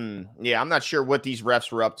 Yeah, I'm not sure what these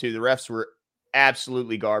refs were up to. The refs were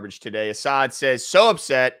absolutely garbage today. Assad says, so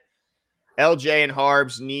upset. LJ and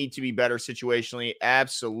Harbs need to be better situationally.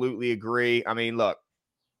 Absolutely agree. I mean, look,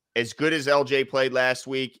 as good as LJ played last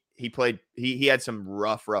week, he had some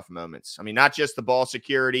rough moments. I mean, not just the ball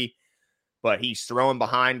security, but he's throwing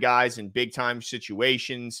behind guys in big time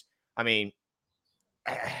situations. I mean,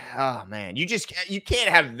 oh man, you can't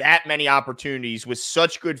have that many opportunities with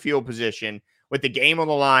such good field position with the game on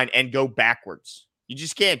the line and go backwards. You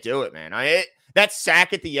just can't do it, man. That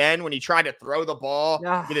sack at the end when he tried to throw the ball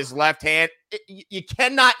with his left hand, you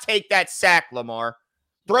cannot take that sack, Lamar.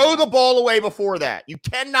 Throw the ball away before that. You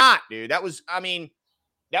cannot, dude. That was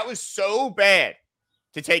so bad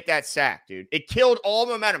to take that sack, dude. It killed all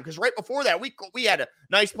momentum because right before that, we had a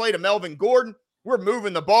nice play to Melvin Gordon. We're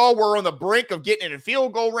moving the ball. We're on the brink of getting in a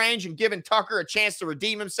field goal range and giving Tucker a chance to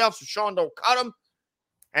redeem himself so Sean don't cut him.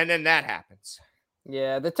 And then that happens.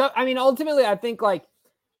 Yeah, ultimately, I think, like,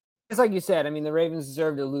 it's like you said, I mean, the Ravens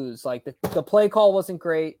deserve to lose. Like, the play call wasn't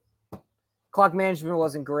great. Clock management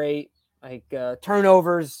wasn't great. Like,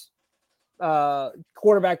 turnovers,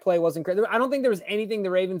 quarterback play wasn't great. I don't think there was anything the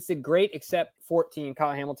Ravens did great except 14.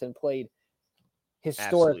 Kyle Hamilton played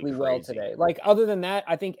historically well today. Like, other than that,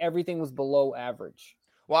 I think everything was below average.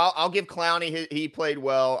 Well, I'll give Clowney. He played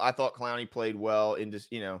well. I thought Clowney played well in this,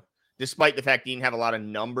 despite the fact he didn't have a lot of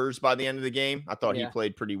numbers by the end of the game. I thought he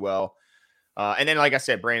played pretty well. And then, like I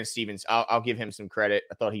said, Brandon Stevens, I'll give him some credit.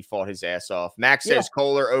 I thought he fought his ass off. Max says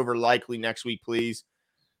Kohler over likely next week, please.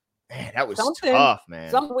 Man, that was tough,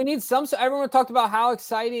 man. We need some. So everyone talked about how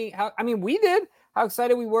exciting. We did. How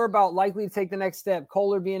excited we were about likely to take the next step.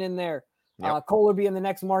 Kohler being in there. Yep. Kohler being the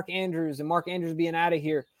next Mark Andrews, and Mark Andrews being out of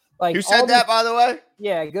here. Like, who said that, by the way?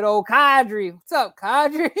 Yeah, good old Kadri. What's up,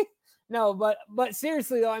 Kadri? No, but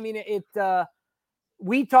seriously though, I mean,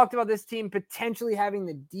 we talked about this team potentially having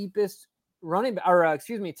the deepest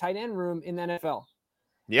tight end room in the NFL.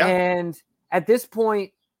 Yeah. And at this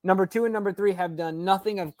point, number 2 and number 3 have done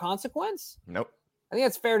nothing of consequence. Nope. I think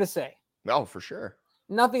that's fair to say. Oh, for sure.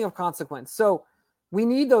 Nothing of consequence. So we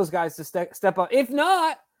need those guys to step up. If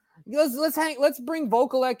not, let's bring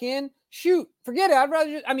Vokalek in. Shoot, forget it. I'd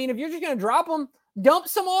rather if you're just gonna drop them, dump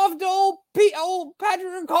some off to old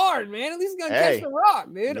Patrick Ricard, man. At least he's gonna catch the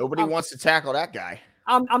rock, dude. Nobody wants to tackle that guy.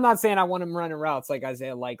 I'm not saying I want him running routes like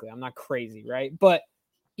Isaiah Likely. I'm not crazy, right? But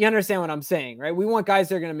you understand what I'm saying, right? We want guys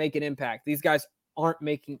that are going to make an impact. These guys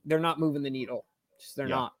they're not moving the needle. They're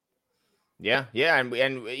not. Yeah.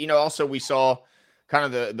 And also we saw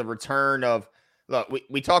kind of the return of, look,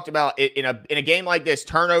 we talked about it in a game like this,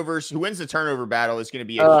 turnovers, who wins the turnover battle is going to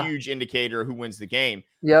be a huge indicator of who wins the game.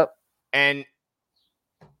 Yep. And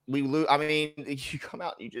we lose. I mean, you come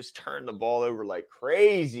out and you just turn the ball over like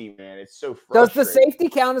crazy, man. It's so frustrating. Does the safety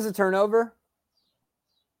count as a turnover?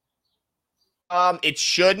 It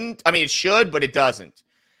shouldn't. I mean, it should, but it doesn't.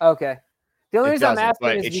 Okay. The only reason I'm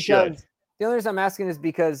asking is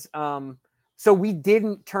because so we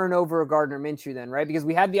didn't turn over a Gardner Minshew then, right? Because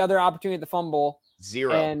we had the other opportunity at the fumble.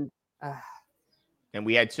 0. And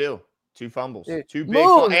we had two fumbles. Dude, 2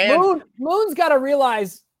 big Moon's got to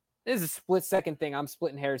realize this is a split second thing. I'm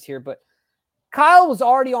splitting hairs here, but Kyle was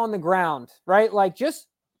already on the ground, right? Like, just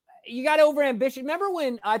you got over ambition. Remember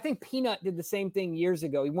when I think Peanut did the same thing years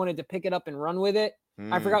ago? He wanted to pick it up and run with it.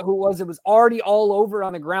 I forgot who it was. It was already all over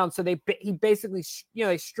on the ground. So he basically,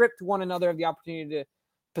 they stripped one another of the opportunity to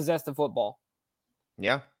possess the football.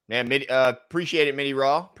 Yeah, man. Appreciate it, Mini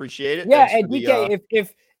Raw. Appreciate it. Yeah, and DK,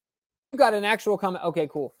 if you got an actual comment, okay,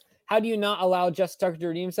 cool. How do you not allow Justin Tucker to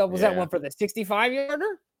redeem himself? Was that one for the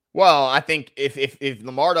 65-yarder? Well, I think if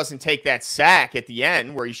Lamar doesn't take that sack at the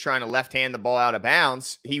end where he's trying to left-hand the ball out of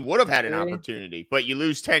bounds, he would have had an opportunity. But you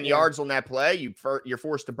lose 10 yards on that play, you're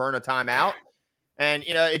forced to burn a timeout, and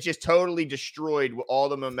it just totally destroyed all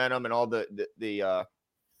the momentum and all the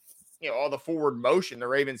all the forward motion the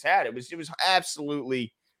Ravens had. It was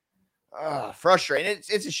absolutely frustrating.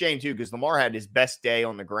 It's a shame too because Lamar had his best day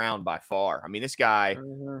on the ground by far. I mean, this guy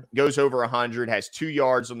goes over 100, has 2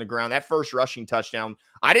 yards on the ground. That first rushing touchdown,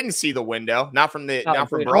 I didn't see the window, not from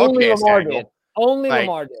broadcast. Only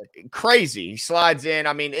Lamar did. Crazy. He slides in.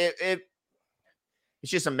 I mean, it's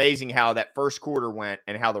just amazing how that first quarter went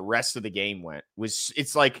and how the rest of the game went. It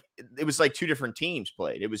was like 2 different teams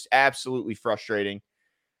played. It was absolutely frustrating.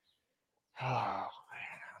 Oh, man.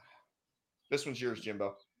 This one's yours,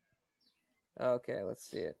 Jimbo. Okay, let's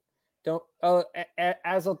see it.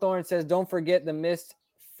 Azel Thorne says, don't forget the missed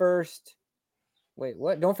first. Wait,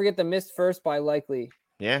 what? Don't forget the missed first by Likely.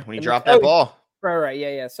 Yeah, when he dropped that ball. Right.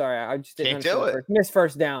 Yeah. Sorry, I just didn't do it. Missed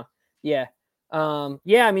first down. Yeah. I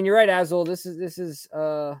mean, you're right, Azel. This is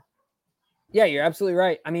Yeah, you're absolutely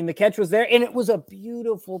right. I mean, the catch was there, and it was a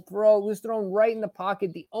beautiful throw. It was thrown right in the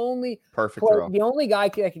pocket. The only guy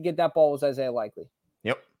that could get that ball was Isaiah Likely.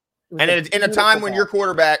 Yep. And in a time when your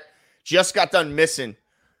quarterback just got done missing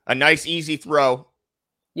a nice, easy throw,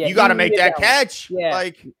 you got to make that catch. Yeah.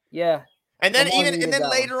 Yeah. And then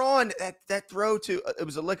later on, that throw to it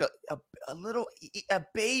was a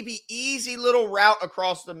baby easy little route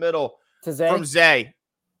across the middle from Zay.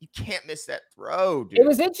 You can't miss that throw, dude. It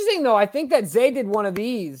was interesting though. I think that Zay did one of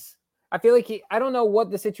these. I feel like I don't know what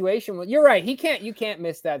the situation was. You're right. You can't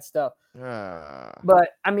miss that stuff. But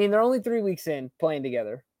I mean, they're only 3 weeks in playing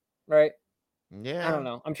together, right? Yeah. I don't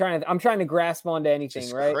know. I'm trying to grasp onto anything,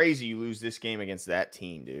 it's right? Crazy you lose this game against that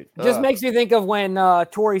team, dude. Just makes me think of when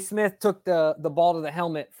Torrey Smith took the ball to the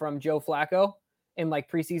helmet from Joe Flacco in like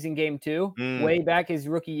preseason game 2, way back his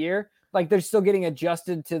rookie year. Like they're still getting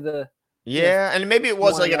adjusted to the and maybe it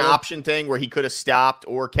was like an option thing where he could have stopped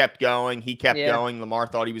or kept going. He kept going. Lamar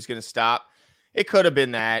thought he was going to stop. It could have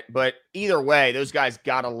been that, but either way, those guys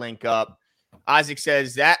got to link up. Isaac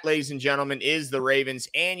says that, ladies and gentlemen, is the Ravens'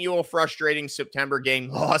 annual frustrating September game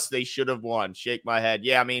loss. They should have won. Shake my head.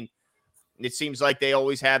 Yeah, I mean, it seems like they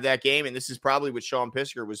always have that game, and this is probably what Sean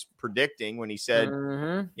Pisker was predicting when he said,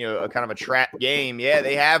 a kind of a trap game.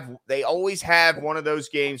 Yeah, they always have one of those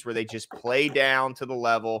games where they just play down to the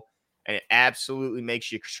level, and it absolutely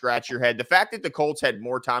makes you scratch your head. The fact that the Colts had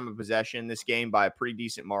more time of possession in this game by a pretty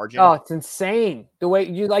decent margin. Oh, it's insane. The way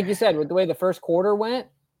you said, with the way the first quarter went.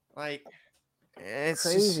 Like,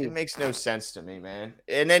 it makes no sense to me, man.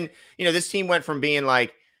 And then, this team went from being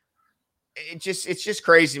like, it's just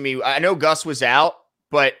crazy to me. I know Gus was out,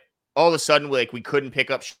 but all of a sudden, like, we couldn't pick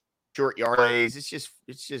up short yardage. It's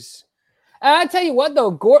just. I tell you what,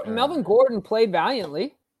 though, Melvin Gordon played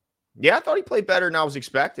valiantly. Yeah, I thought he played better than I was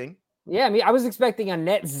expecting. Yeah, I mean, I was expecting a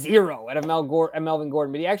net 0 out of Melvin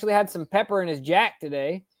Gordon, but he actually had some pepper in his jack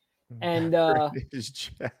today. And his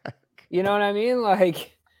jack. You know what I mean?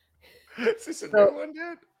 Like, is this a new one,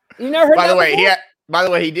 dude? You never heard By the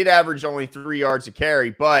way, he did average only 3 yards of carry,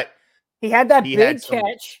 but he had that big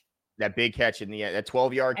catch. That big catch in the end, that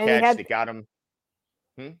 12-yard catch that got him.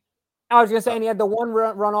 I was gonna say, and he had the one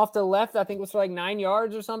run off to the left. I think it was for like 9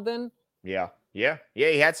 yards or something. Yeah. He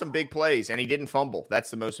had some big plays, and he didn't fumble. That's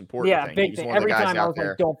the most important thing. Yeah, big thing. Every time I was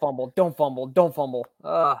like, don't fumble.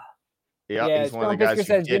 Yeah, he's one of the guys who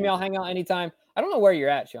says, Jimmy, I'll hang out anytime. I don't know where you're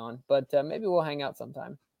at, Sean, but maybe we'll hang out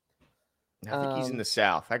sometime. I think he's in the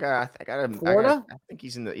South. I got him. Florida? I think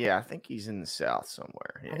he's in the South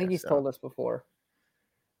somewhere. Yeah, I think he's told us before.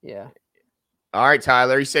 Yeah. All right,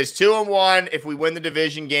 Tyler. He says 2-1. If we win the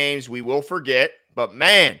division games, we will forget. But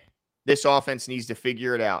man, this offense needs to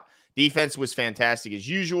figure it out. Defense was fantastic as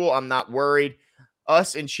usual. I'm not worried.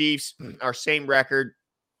 Us and Chiefs are same record.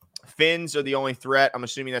 Finns are the only threat. I'm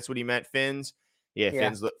assuming that's what he meant. Finns.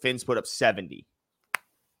 Yeah. Finns put up 70.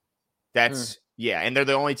 That's and they're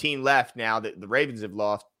the only team left now that the Ravens have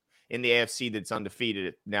lost in the AFC that's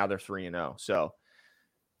undefeated. Now they're 3-0. So,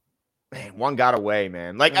 man, one got away,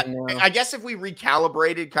 man. Like I guess if we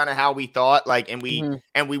recalibrated kind of how we thought, like, and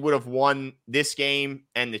we would have won this game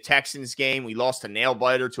and the Texans game, we lost a nail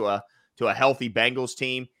biter to a healthy Bengals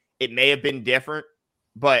team. It may have been different,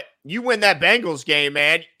 but you win that Bengals game,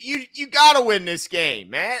 man. You got to win this game,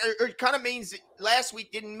 man. It kind of means that last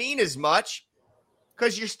week didn't mean as much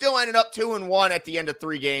because you're still ended up 2-1 at the end of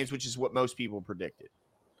 3 games, which is what most people predicted.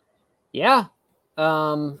 Yeah.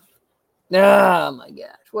 Oh my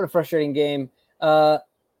gosh, what a frustrating game. All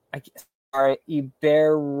right,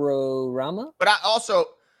 Iberorama. But I also,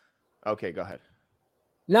 okay, go ahead.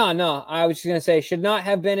 No, I was just gonna say should not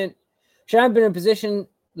have been in a position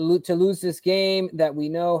to lose this game that we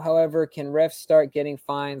know. However, can refs start getting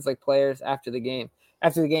fines like players after the games?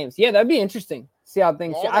 Yeah, that'd be interesting. See how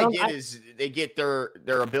things. All they get their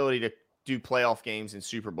ability to do playoff games and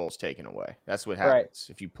Super Bowls taken away. That's what happens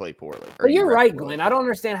if you play poorly. But you're right, Glenn. I don't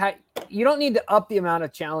understand how you don't need to up the amount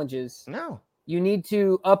of challenges. No, you need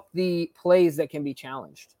to up the plays that can be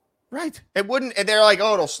challenged. Right. It wouldn't. And they're like,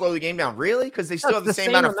 oh, it'll slow the game down. Really? Because they still have the same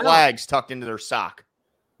amount of flags tucked into their sock.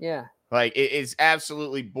 Yeah. Like it is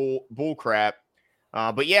absolutely bull crap.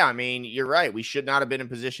 But yeah, I mean, you're right. We should not have been in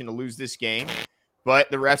position to lose this game,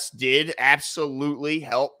 but the refs did absolutely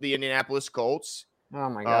help the Indianapolis Colts. Oh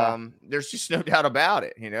my God. There's just no doubt about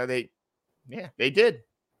it. They did.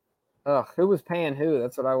 Who was paying who?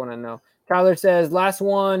 That's what I want to know. Tyler says, last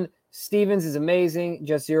one, Stevens is amazing.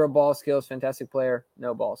 Just 0 ball skills. Fantastic player.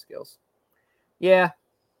 No ball skills. Yeah.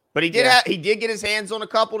 But he did get his hands on a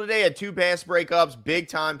couple today. Had 2 pass breakups, big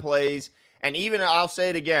time plays. And even, I'll say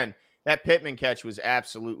it again, That Pittman catch was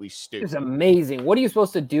absolutely stupid. It was amazing. What are you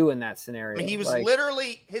supposed to do in that scenario? I mean, he was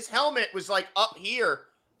literally, his helmet was like up here,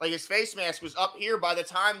 like his face mask was up here by the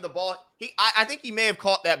time the ball. I think he may have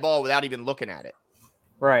caught that ball without even looking at it.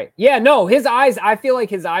 Right. Yeah. No, his eyes. I feel like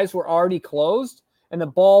his eyes were already closed, and the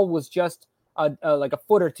ball was just like a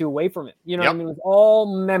foot or two away from it. You know what I mean? It was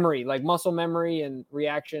all memory, like muscle memory and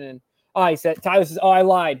reaction. And he said, Tyler says, I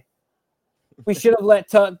lied. We should have let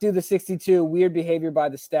Tuck do the 62. Weird behavior by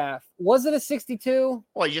the staff. Was it a 62?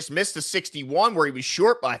 Well, he just missed a 61 where he was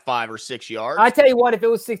short by 5 or 6 yards. I tell you what, if it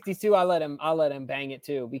was 62, I'll let him bang it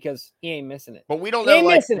too, because he ain't missing it. But we don't know,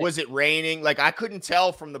 like, was it raining? Like, I couldn't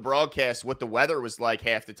tell from the broadcast what the weather was like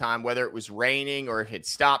half the time, whether it was raining or if it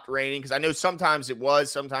stopped raining. Because I know sometimes it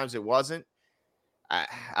was, sometimes it wasn't.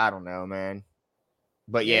 I don't know, man.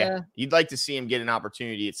 But yeah, you'd like to see him get an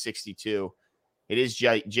opportunity at 62. It is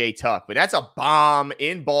Jay Tuck, but that's a bomb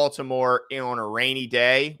in Baltimore on a rainy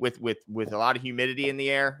day with a lot of humidity in the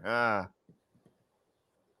air. I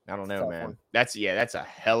don't know, man. One. That's a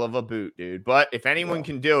hell of a boot, dude. But if anyone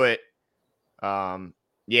can do it,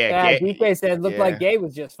 DK said looked like Gay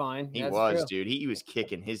was just fine. He was, dude. He was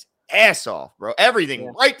kicking his ass off, bro.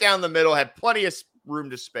 Everything right down the middle, had plenty of room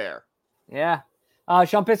to spare. Yeah.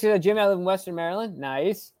 Sean Pitts said, Jim, I live in Western Maryland.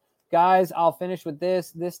 Nice. Guys, I'll finish with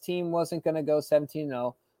this. This team wasn't going to go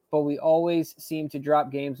 17-0, but we always seem to drop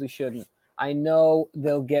games we shouldn't. I know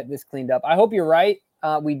they'll get this cleaned up. I hope you're right.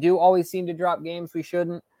 We do always seem to drop games we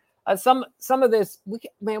shouldn't. Some of this, we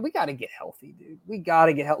got to get healthy, dude. We got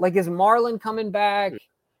to get healthy. Like, is Marlon coming back?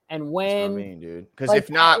 And when? That's what I mean, dude. Because if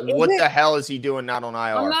not, what the hell is he doing not on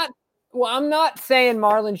IR? I'm not saying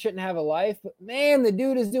Marlon shouldn't have a life, but, man, the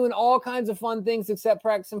dude is doing all kinds of fun things except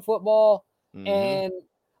practicing football. Mm-hmm. And,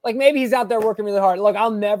 like, maybe he's out there working really hard. Look,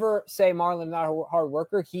 I'll never say Marlon's not a hard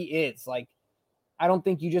worker. He is. Like, I don't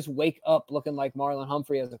think you just wake up looking like Marlon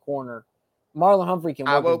Humphrey as a corner. Marlon Humphrey can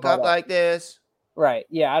work. I woke up like this. Right.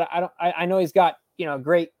 Yeah. I know he's got,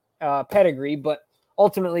 great pedigree, but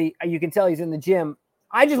ultimately you can tell he's in the gym.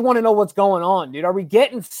 I just want to know what's going on, dude. Are we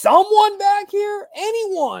getting someone back here?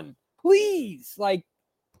 Anyone, please. Like,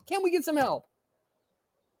 can we get some help?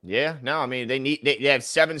 Yeah. No, I mean, they have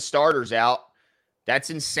 7 starters out.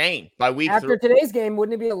 That's insane. By week after today's game,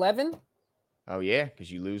 wouldn't it be 11? Oh yeah,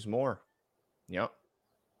 because you lose more. Yep.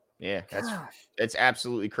 Yeah, that's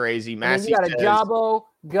absolutely crazy. Massey, you got a Jabo,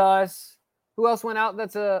 Gus. Who else went out?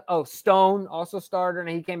 That's Stone, also starter, and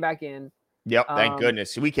he came back in. Yep. Thank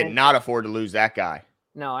goodness. We cannot afford to lose that guy.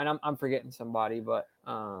 No, and I'm forgetting somebody, but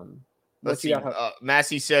let's see.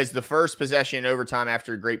 Massey says the first possession in overtime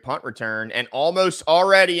after a great punt return and almost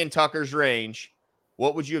already in Tucker's range.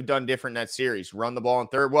 What would you have done different in that series? Run the ball in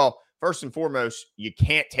third? Well, first and foremost, you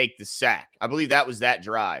can't take the sack. I believe that was that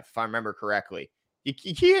drive, if I remember correctly. You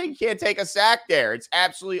can't take a sack there. It's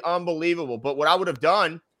absolutely unbelievable. But what I would have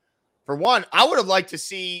done, for one, I would have liked to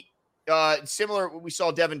see similar what we saw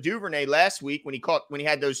Devin Duvernay last week when he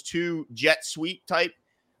had those 2 jet sweep type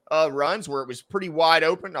runs where it was pretty wide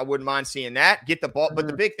open. I wouldn't mind seeing that. Get the ball. Mm-hmm. But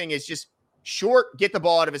the big thing is just short, get the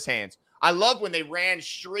ball out of his hands. I love when they ran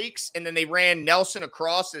streaks and then they ran Nelson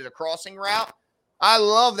across as a crossing route. I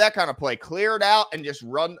love that kind of play. Clear it out and just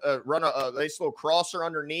run a nice little crosser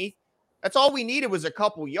underneath. That's all we needed was a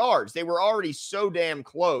couple yards. They were already so damn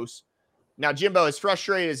close. Now, Jimbo, as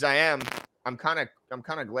frustrated as I am, I'm kind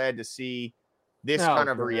of glad to see this kind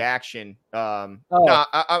of reaction. No,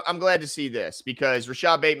 I'm glad to see this because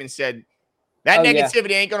Rashad Bateman said that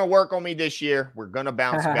negativity ain't going to work on me this year. We're going to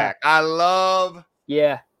bounce back. I love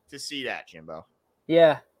to see that, Jimbo.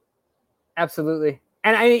 Yeah, absolutely.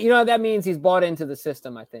 And that means he's bought into the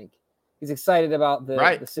system. I think he's excited about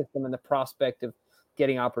the system and the prospect of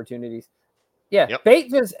getting opportunities. Yeah. Yep.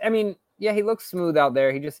 Bate he looks smooth out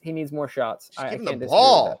there. He needs more shots. I can't the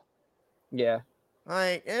ball. Yeah.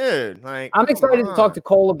 Like, dude, I'm excited to talk to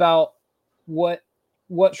Cole about what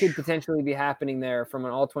could potentially be happening there from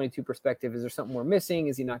an all 22 perspective. Is there something we're missing?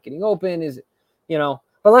 Is he not getting open? Is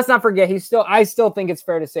but let's not forget I still think it's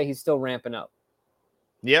fair to say he's still ramping up.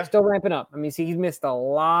 Yeah. Still ramping up. I mean, he's missed a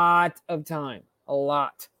lot of time. A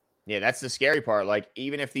lot. Yeah, that's the scary part. Like,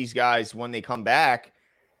 even if these guys, when they come back,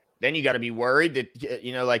 then you got to be worried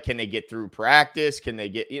that, can they get through practice? Can they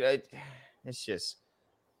get, it's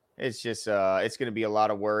going to be a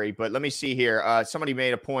lot of worry. But let me see here. Somebody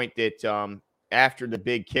made a point that after the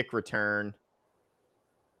big kick return,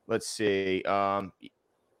 let's see, that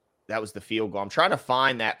was the field goal. I'm trying to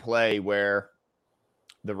find that play where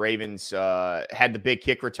the Ravens had the big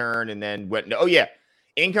kick return and then went,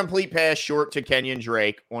 incomplete pass short to Kenyon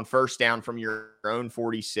Drake on first down from your own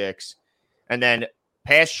 46. And then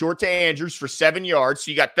pass short to Andrews for 7 yards.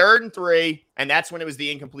 So you got 3rd and 3, and that's when it was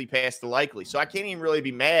the incomplete pass to Likely. So I can't even really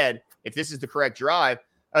be mad if this is the correct drive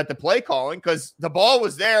at the play calling, because the ball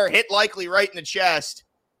was there, hit Likely right in the chest,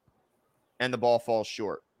 and the ball falls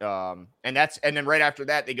short. And then right after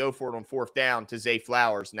that, they go for it on 4th down to Zay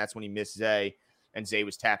Flowers, and that's when he missed Zay, and Zay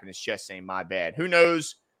was tapping his chest saying, "My bad." Who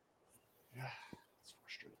knows? It's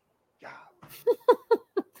frustrating.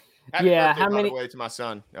 Happy birthday, by the way, to my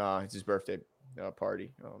son. It's his birthday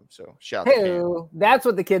party. So shout out to him. That's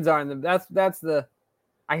what the kids are that's the.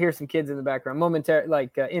 I hear some kids in the background momentarily,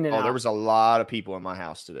 like in and out. There was a lot of people in my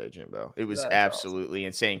house today, Jimbo. It was absolutely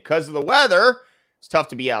insane because of the weather. It's tough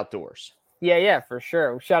to be outdoors. Yeah, for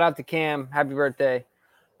sure. Shout out to Cam. Happy birthday.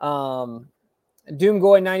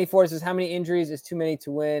 Doomgoy94 says, how many injuries is too many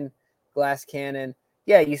to win? Glass cannon.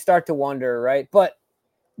 Yeah, you start to wonder, right? But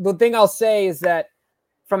the thing I'll say is that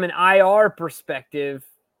from an IR perspective,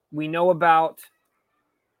 we know about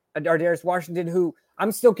Ardarius Washington, who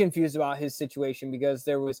I'm still confused about his situation, because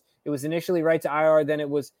it was initially right to IR, then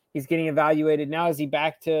he's getting evaluated. Now is he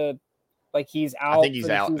back to like he's out? I think he's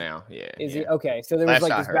out now. Yeah. Is he okay? So there was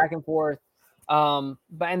like this back and forth. And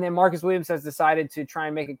then Marcus Williams has decided to try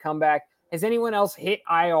and make a comeback. Has anyone else hit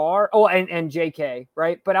IR? Oh, and JK,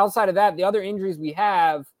 right? But outside of that, the other injuries we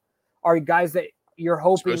have are guys that you're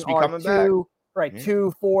hoping are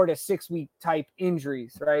 2, 4 to 6 week type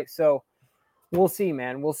injuries, right? So we'll see,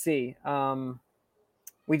 man. We'll see.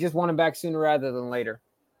 We just want him back sooner rather than later.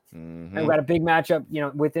 Mm-hmm. And we got a big matchup,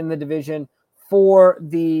 within the division for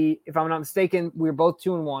if I'm not mistaken, we were both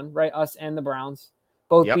 2-1, right? Us and the Browns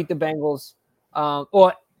both beat the Bengals.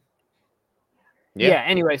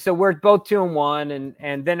 Anyway, so we're both 2-1,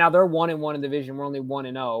 and then now they're 1-1 in the division. We're only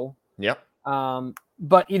 1-0. Yep.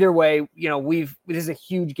 But either way, this is a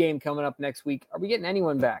huge game coming up next week. Are we getting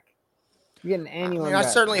anyone back? I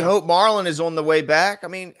certainly hope Marlon is on the way back. I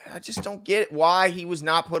mean, I just don't get why he was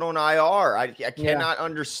not put on IR. I cannot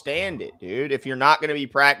understand it, dude. If you're not going to be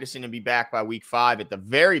practicing and be back by week 5 at the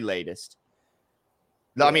very latest,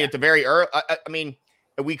 I mean, at the very early,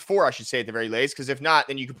 at week 4, I should say at the very latest, because if not,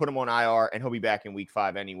 then you can put him on IR and he'll be back in week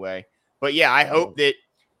 5 anyway. But yeah, I hope that.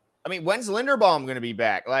 I mean, when's Linderbaum going to be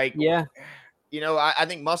back? I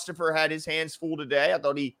think Mustafa had his hands full today. I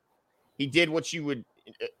thought he did what you would,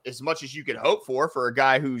 as much as you could hope for a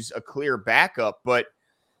guy who's a clear backup. But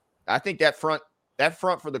I think that front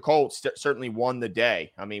for the Colts certainly won the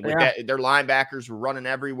day. I mean, with that, their linebackers were running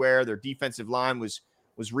everywhere. Their defensive line was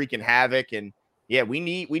wreaking havoc. And yeah, we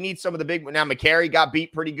need some of the big. Now McCary got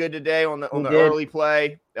beat pretty good today on the early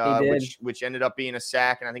play, which ended up being a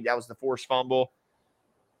sack, and I think that was the forced fumble.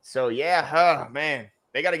 So yeah, man.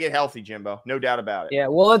 They got to get healthy, Jimbo. No doubt about it. Yeah,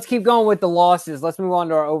 well, let's keep going with the losses. Let's move on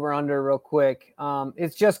to our over-under real quick.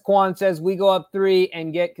 It's just Quan says, we go up 3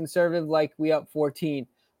 and get conservative like we up 14.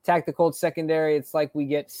 Attack the Colts secondary. It's like we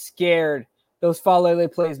get scared. Those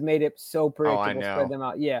Falele plays made it so predictable. I know. Spread them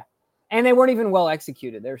out. Yeah. And they weren't even well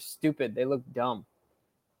executed. They're stupid. They look dumb.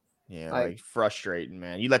 Yeah, frustrating,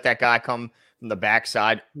 man. You let that guy come from the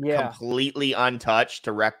backside completely untouched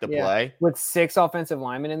to wreck the play. With 6 offensive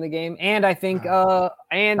linemen in the game. And I think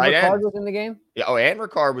and Ricard was in the game. Yeah, and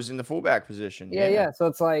Ricard was in the fullback position. Yeah. So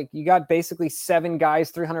it's like you got basically 7 guys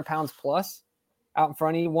 300 pounds plus out in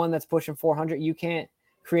front of you, one that's pushing 400. You can't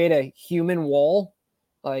create a human wall.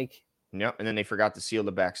 And then they forgot to seal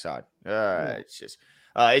the backside.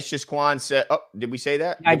 It's just Quan said. Oh, did we say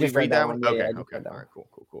that? I just read that one. Okay. All right. Cool.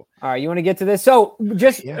 All right. You want to get to this? So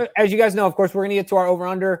just as you guys know, of course, we're going to get to our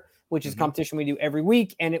over/under, which is competition we do every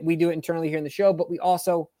week, and we do it internally here in the show. But we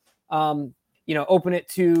also, open it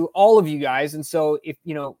to all of you guys. And so if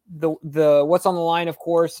the what's on the line, of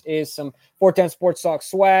course, is some 410 Sports Talk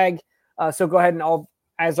swag. So go ahead and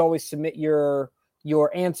as always, submit your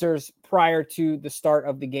answers prior to the start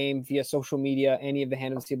of the game via social media, any of the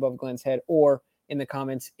handles above Glenn's head, or in the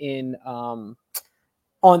comments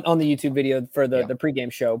on the YouTube video for the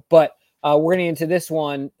pregame show. But we're getting into this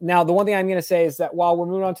one. Now, the one thing I'm going to say is that while we're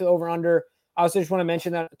moving on to the over-under, I also just want to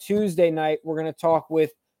mention that Tuesday night, we're going to talk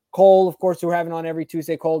with Cole, of course, who we're having on every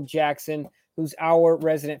Tuesday, Cole Jackson, who's our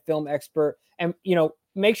resident film expert. And,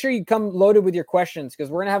 make sure you come loaded with your questions,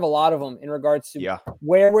 because we're going to have a lot of them in regards to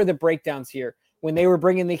where were the breakdowns here when they were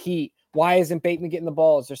bringing the heat. Why isn't Bateman getting the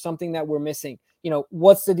ball? Is there something that we're missing?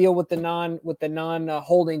 What's the deal with the non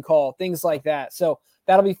holding call? Things like that. So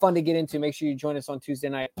that'll be fun to get into. Make sure you join us on Tuesday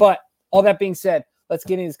night. But all that being said, let's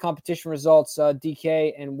get into these competition results,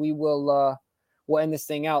 DK, and we'll end this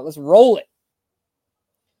thing out. Let's roll it.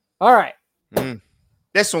 All right.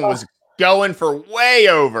 This one was going for way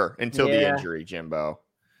over until the injury, Jimbo.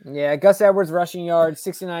 Yeah, Gus Edwards rushing yards,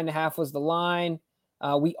 69.5 was the line.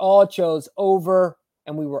 We all chose over.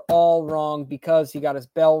 and we were all wrong because he got his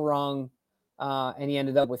bell rung, and he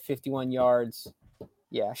ended up with 51 yards.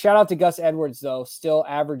 Yeah, shout out to Gus Edwards, though, still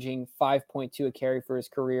averaging 5.2 a carry for his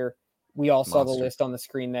career. We all saw the list on the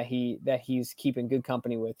screen that he's keeping good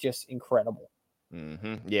company with. Just incredible.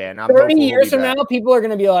 Mm-hmm. Yeah, and 30 years from now, people are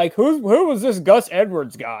going to be like, who was this Gus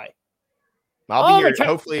Edwards guy? I'll be here.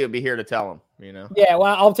 Hopefully, he'll be here to tell him, Yeah,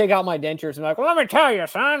 well, I'll take out my dentures and be like, well, let me tell you,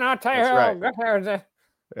 son. I'll tell you how Gus Edwards.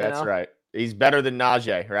 That's right. He's better than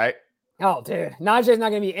Najee, right? Oh, dude. Najee's not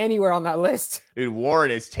going to be anywhere on that list. Dude,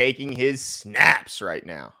 Warren is taking his snaps right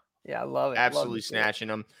now. Yeah, I love it. Absolutely snatching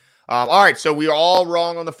them. All right, so we are all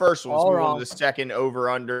wrong on the first one. Let's move on to the second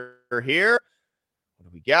over-under here. What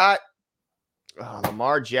do we got?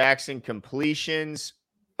 Lamar Jackson completions.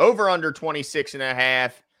 Over-under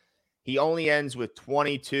 26.5. He only ends with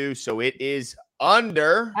 22, so it is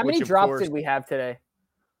under. How many drops did we have today?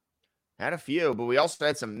 Had a few, but we also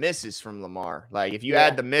had some misses from Lamar. Like, if you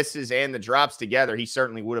add the misses and the drops together, he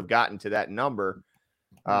certainly would have gotten to that number.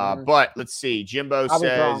 But let's see. Jimbo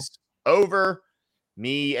says over.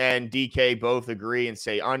 Me and DK both agree and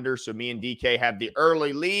say under. So me and DK have the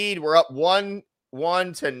early lead. We're up 1-0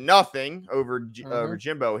 over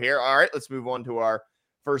Jimbo here. All right, let's move on to our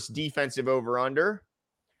first defensive over-under.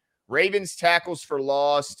 Ravens tackles for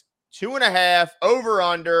loss, 2.5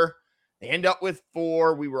 over-under. They end up with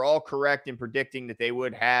 4. We were all correct in predicting that they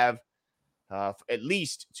would have at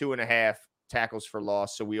least 2.5 tackles for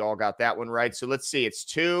loss. So we all got that one right. So let's see. It's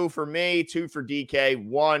 2 for me, 2 for DK,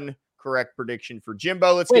 1 correct prediction for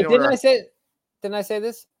Jimbo. Let's get on. Didn't I say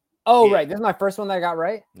this? Oh, yeah. Right. This is my first one that I got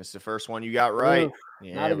right. This is the first one you got right. Ooh,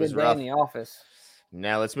 yeah, not a good day in the office.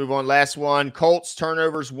 Now let's move on. Last one. Colts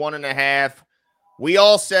turnovers 1.5. We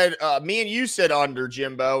all said, me and you said under,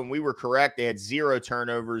 Jimbo, and we were correct. They had 0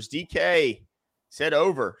 turnovers. DK said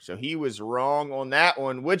over, so he was wrong on that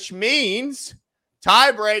one, which means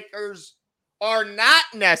tiebreakers are not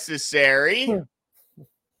necessary.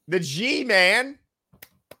 The G-Man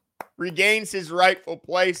regains his rightful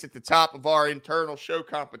place at the top of our internal show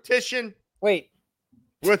competition. Wait.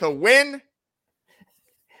 With a win.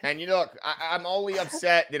 And look, I'm only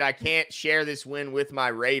upset that I can't share this win with my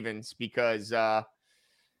Ravens because I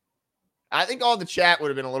think all the chat would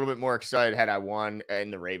have been a little bit more excited had I won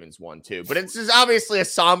and the Ravens won too. But it's just obviously a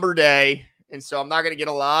somber day, and so I'm not going to get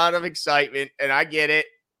a lot of excitement, and I get it.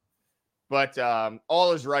 But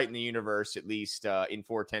all is right in the universe, at least in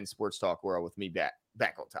 410 Sports Talk World with me back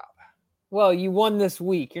on top. Well, you won this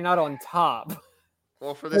week. You're not on top.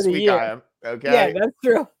 Well, for this week, I am. Okay. Yeah, that's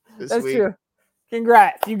true. That's true.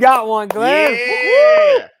 Congrats. You got one, Glenn.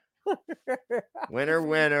 Yeah.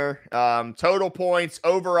 Winner. Total points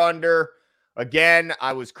over under. Again,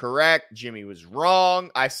 I was correct. Jimmy was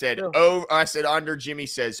wrong. I said over. I said under. Jimmy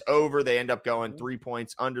says over. They end up going 3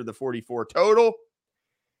 points under the 44 total.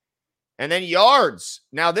 And then yards.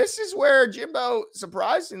 Now, this is where Jimbo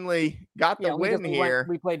surprisingly got the win here.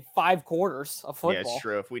 We played 5 quarters of football. Yeah, it's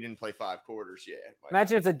true. If we didn't play 5 quarters,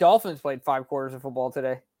 Imagine if the Dolphins played 5 quarters of football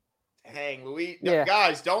today. Dang, Louis. No,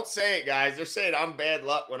 guys, don't say it, guys. They're saying I'm bad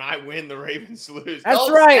luck when I win, the Ravens lose.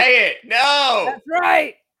 Don't say it. No. That's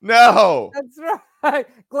right. No. That's right.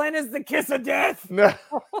 Glenn is the kiss of death. No.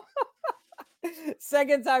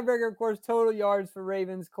 Second tiebreaker, of course, total yards for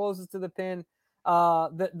Ravens, closest to the pin.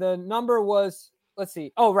 The number was, let's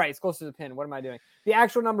see. Oh, right. It's close to the pin. What am I doing? The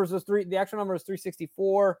actual number was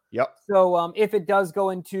 364. Yep. So if it does go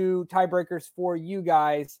into tiebreakers for you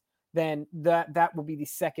guys, then that will be the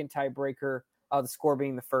second tiebreaker, the score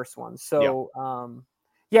being the first one. So,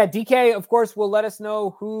 DK, of course, will let us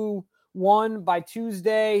know who won by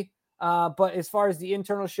Tuesday. But as far as the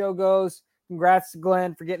internal show goes, congrats to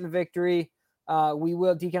Glenn for getting the victory.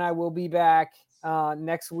 DK and I will be back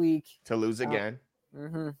next week to lose again.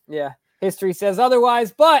 Yeah, history says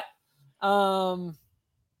otherwise, but I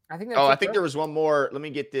think that's I think there was one more. Let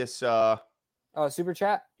me get this. Super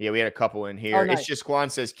chat. Yeah, we had a couple in here. Nice. It's just Quan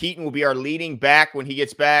says Keaton will be our leading back when he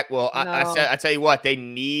gets back. Well, no. I tell you what, they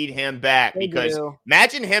need him back because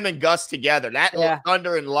imagine him and Gus together. That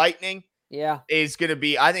thunder and lightning. Is going to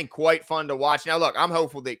be, I think, quite fun to watch. Now, look, I'm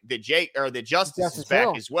hopeful that Justice is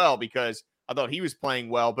back as well because I thought he was playing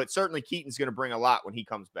well, but certainly Keaton's going to bring a lot when he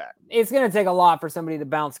comes back. It's going to take a lot for somebody to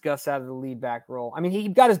bounce Gus out of the lead back role. I mean, he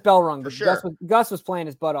got his bell rung, but sure. Gus was playing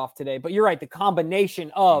his butt off today. But you're right, the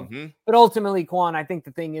combination of, but ultimately, Quan, I think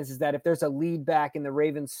the thing is that if there's a lead back in the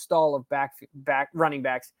Ravens stall of back running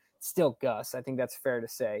backs, it's still Gus. I think that's fair to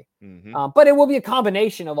say. But it will be a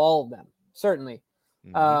combination of all of them, certainly.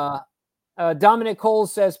 Dominic Cole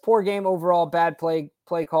says, poor game overall, bad play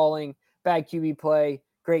calling, bad QB play.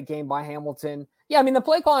 Great game by Hamilton. Yeah, I mean, the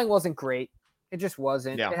play calling wasn't great. It just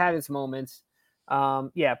wasn't. It had its moments.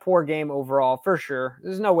 Yeah, poor game overall for sure.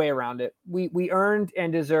 There's no way around it. We earned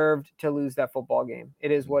and deserved to lose that football game.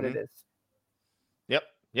 It is what it is.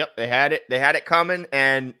 Yep. They had it coming.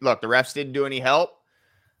 And look, the refs didn't do any help.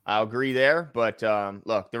 I'll agree there. But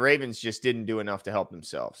look, the Ravens just didn't do enough to help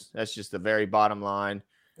themselves. That's just the very bottom line.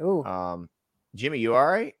 Ooh. Jimmy, you all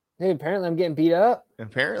right? Hey, apparently I'm getting beat up.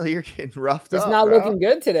 Apparently you're getting roughed up. It's not looking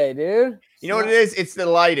good today, dude. You know what it is? It's the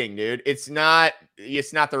lighting, dude. It's not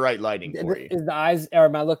the right lighting for you. Is the eyes, or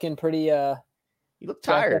am I looking pretty you look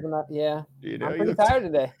tired. Yeah. You know, I'm pretty tired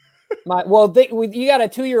today. You got a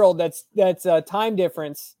 2-year-old that's a time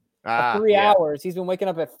difference of 3 hours. He's been waking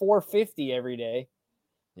up at 4:50 every day.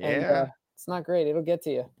 Yeah. And, it's not great. It'll get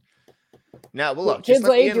to you. Now, well, look, just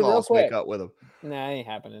let the in-laws wake up with him. Nah, ain't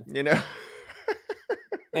happening. You know?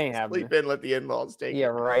 Ain't happening. Sleep in, let the in-laws take it. Yeah,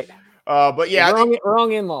 right. But yeah,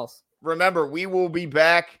 wrong in-laws. Remember, we will be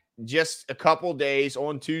back just a couple days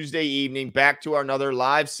on Tuesday evening, back to another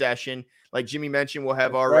live session. Like Jimmy mentioned, we'll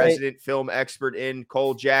have our resident film expert in,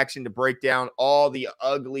 Cole Jackson, to break down all the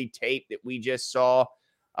ugly tape that we just saw.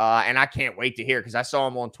 And I can't wait to hear, because I saw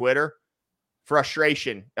him on Twitter.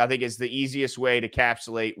 Frustration, I think, is the easiest way to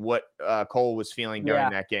encapsulate what Cole was feeling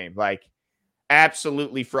during that game. Like,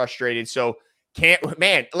 absolutely frustrated. So,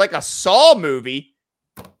 like a Saw movie.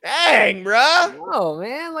 Dang, bruh. Oh,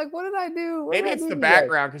 man. Like, what did I do? Maybe it's the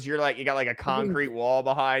background, because you got like a concrete wall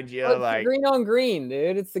behind you. Like green on green,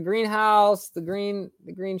 dude. It's the greenhouse, the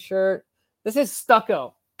green shirt. This is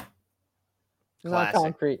stucco. It's not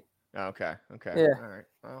concrete. Okay. Yeah. All right.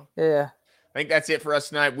 Well, yeah. I think that's it for us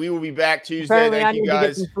tonight. We will be back Tuesday. Apparently, thank you guys. I need to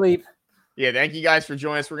get some sleep. Yeah, thank you guys for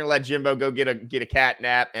joining us. We're gonna let Jimbo go get a cat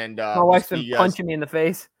nap, and my wife's been punching me in the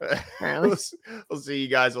face. We'll see you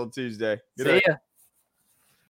guys on Tuesday. See ya.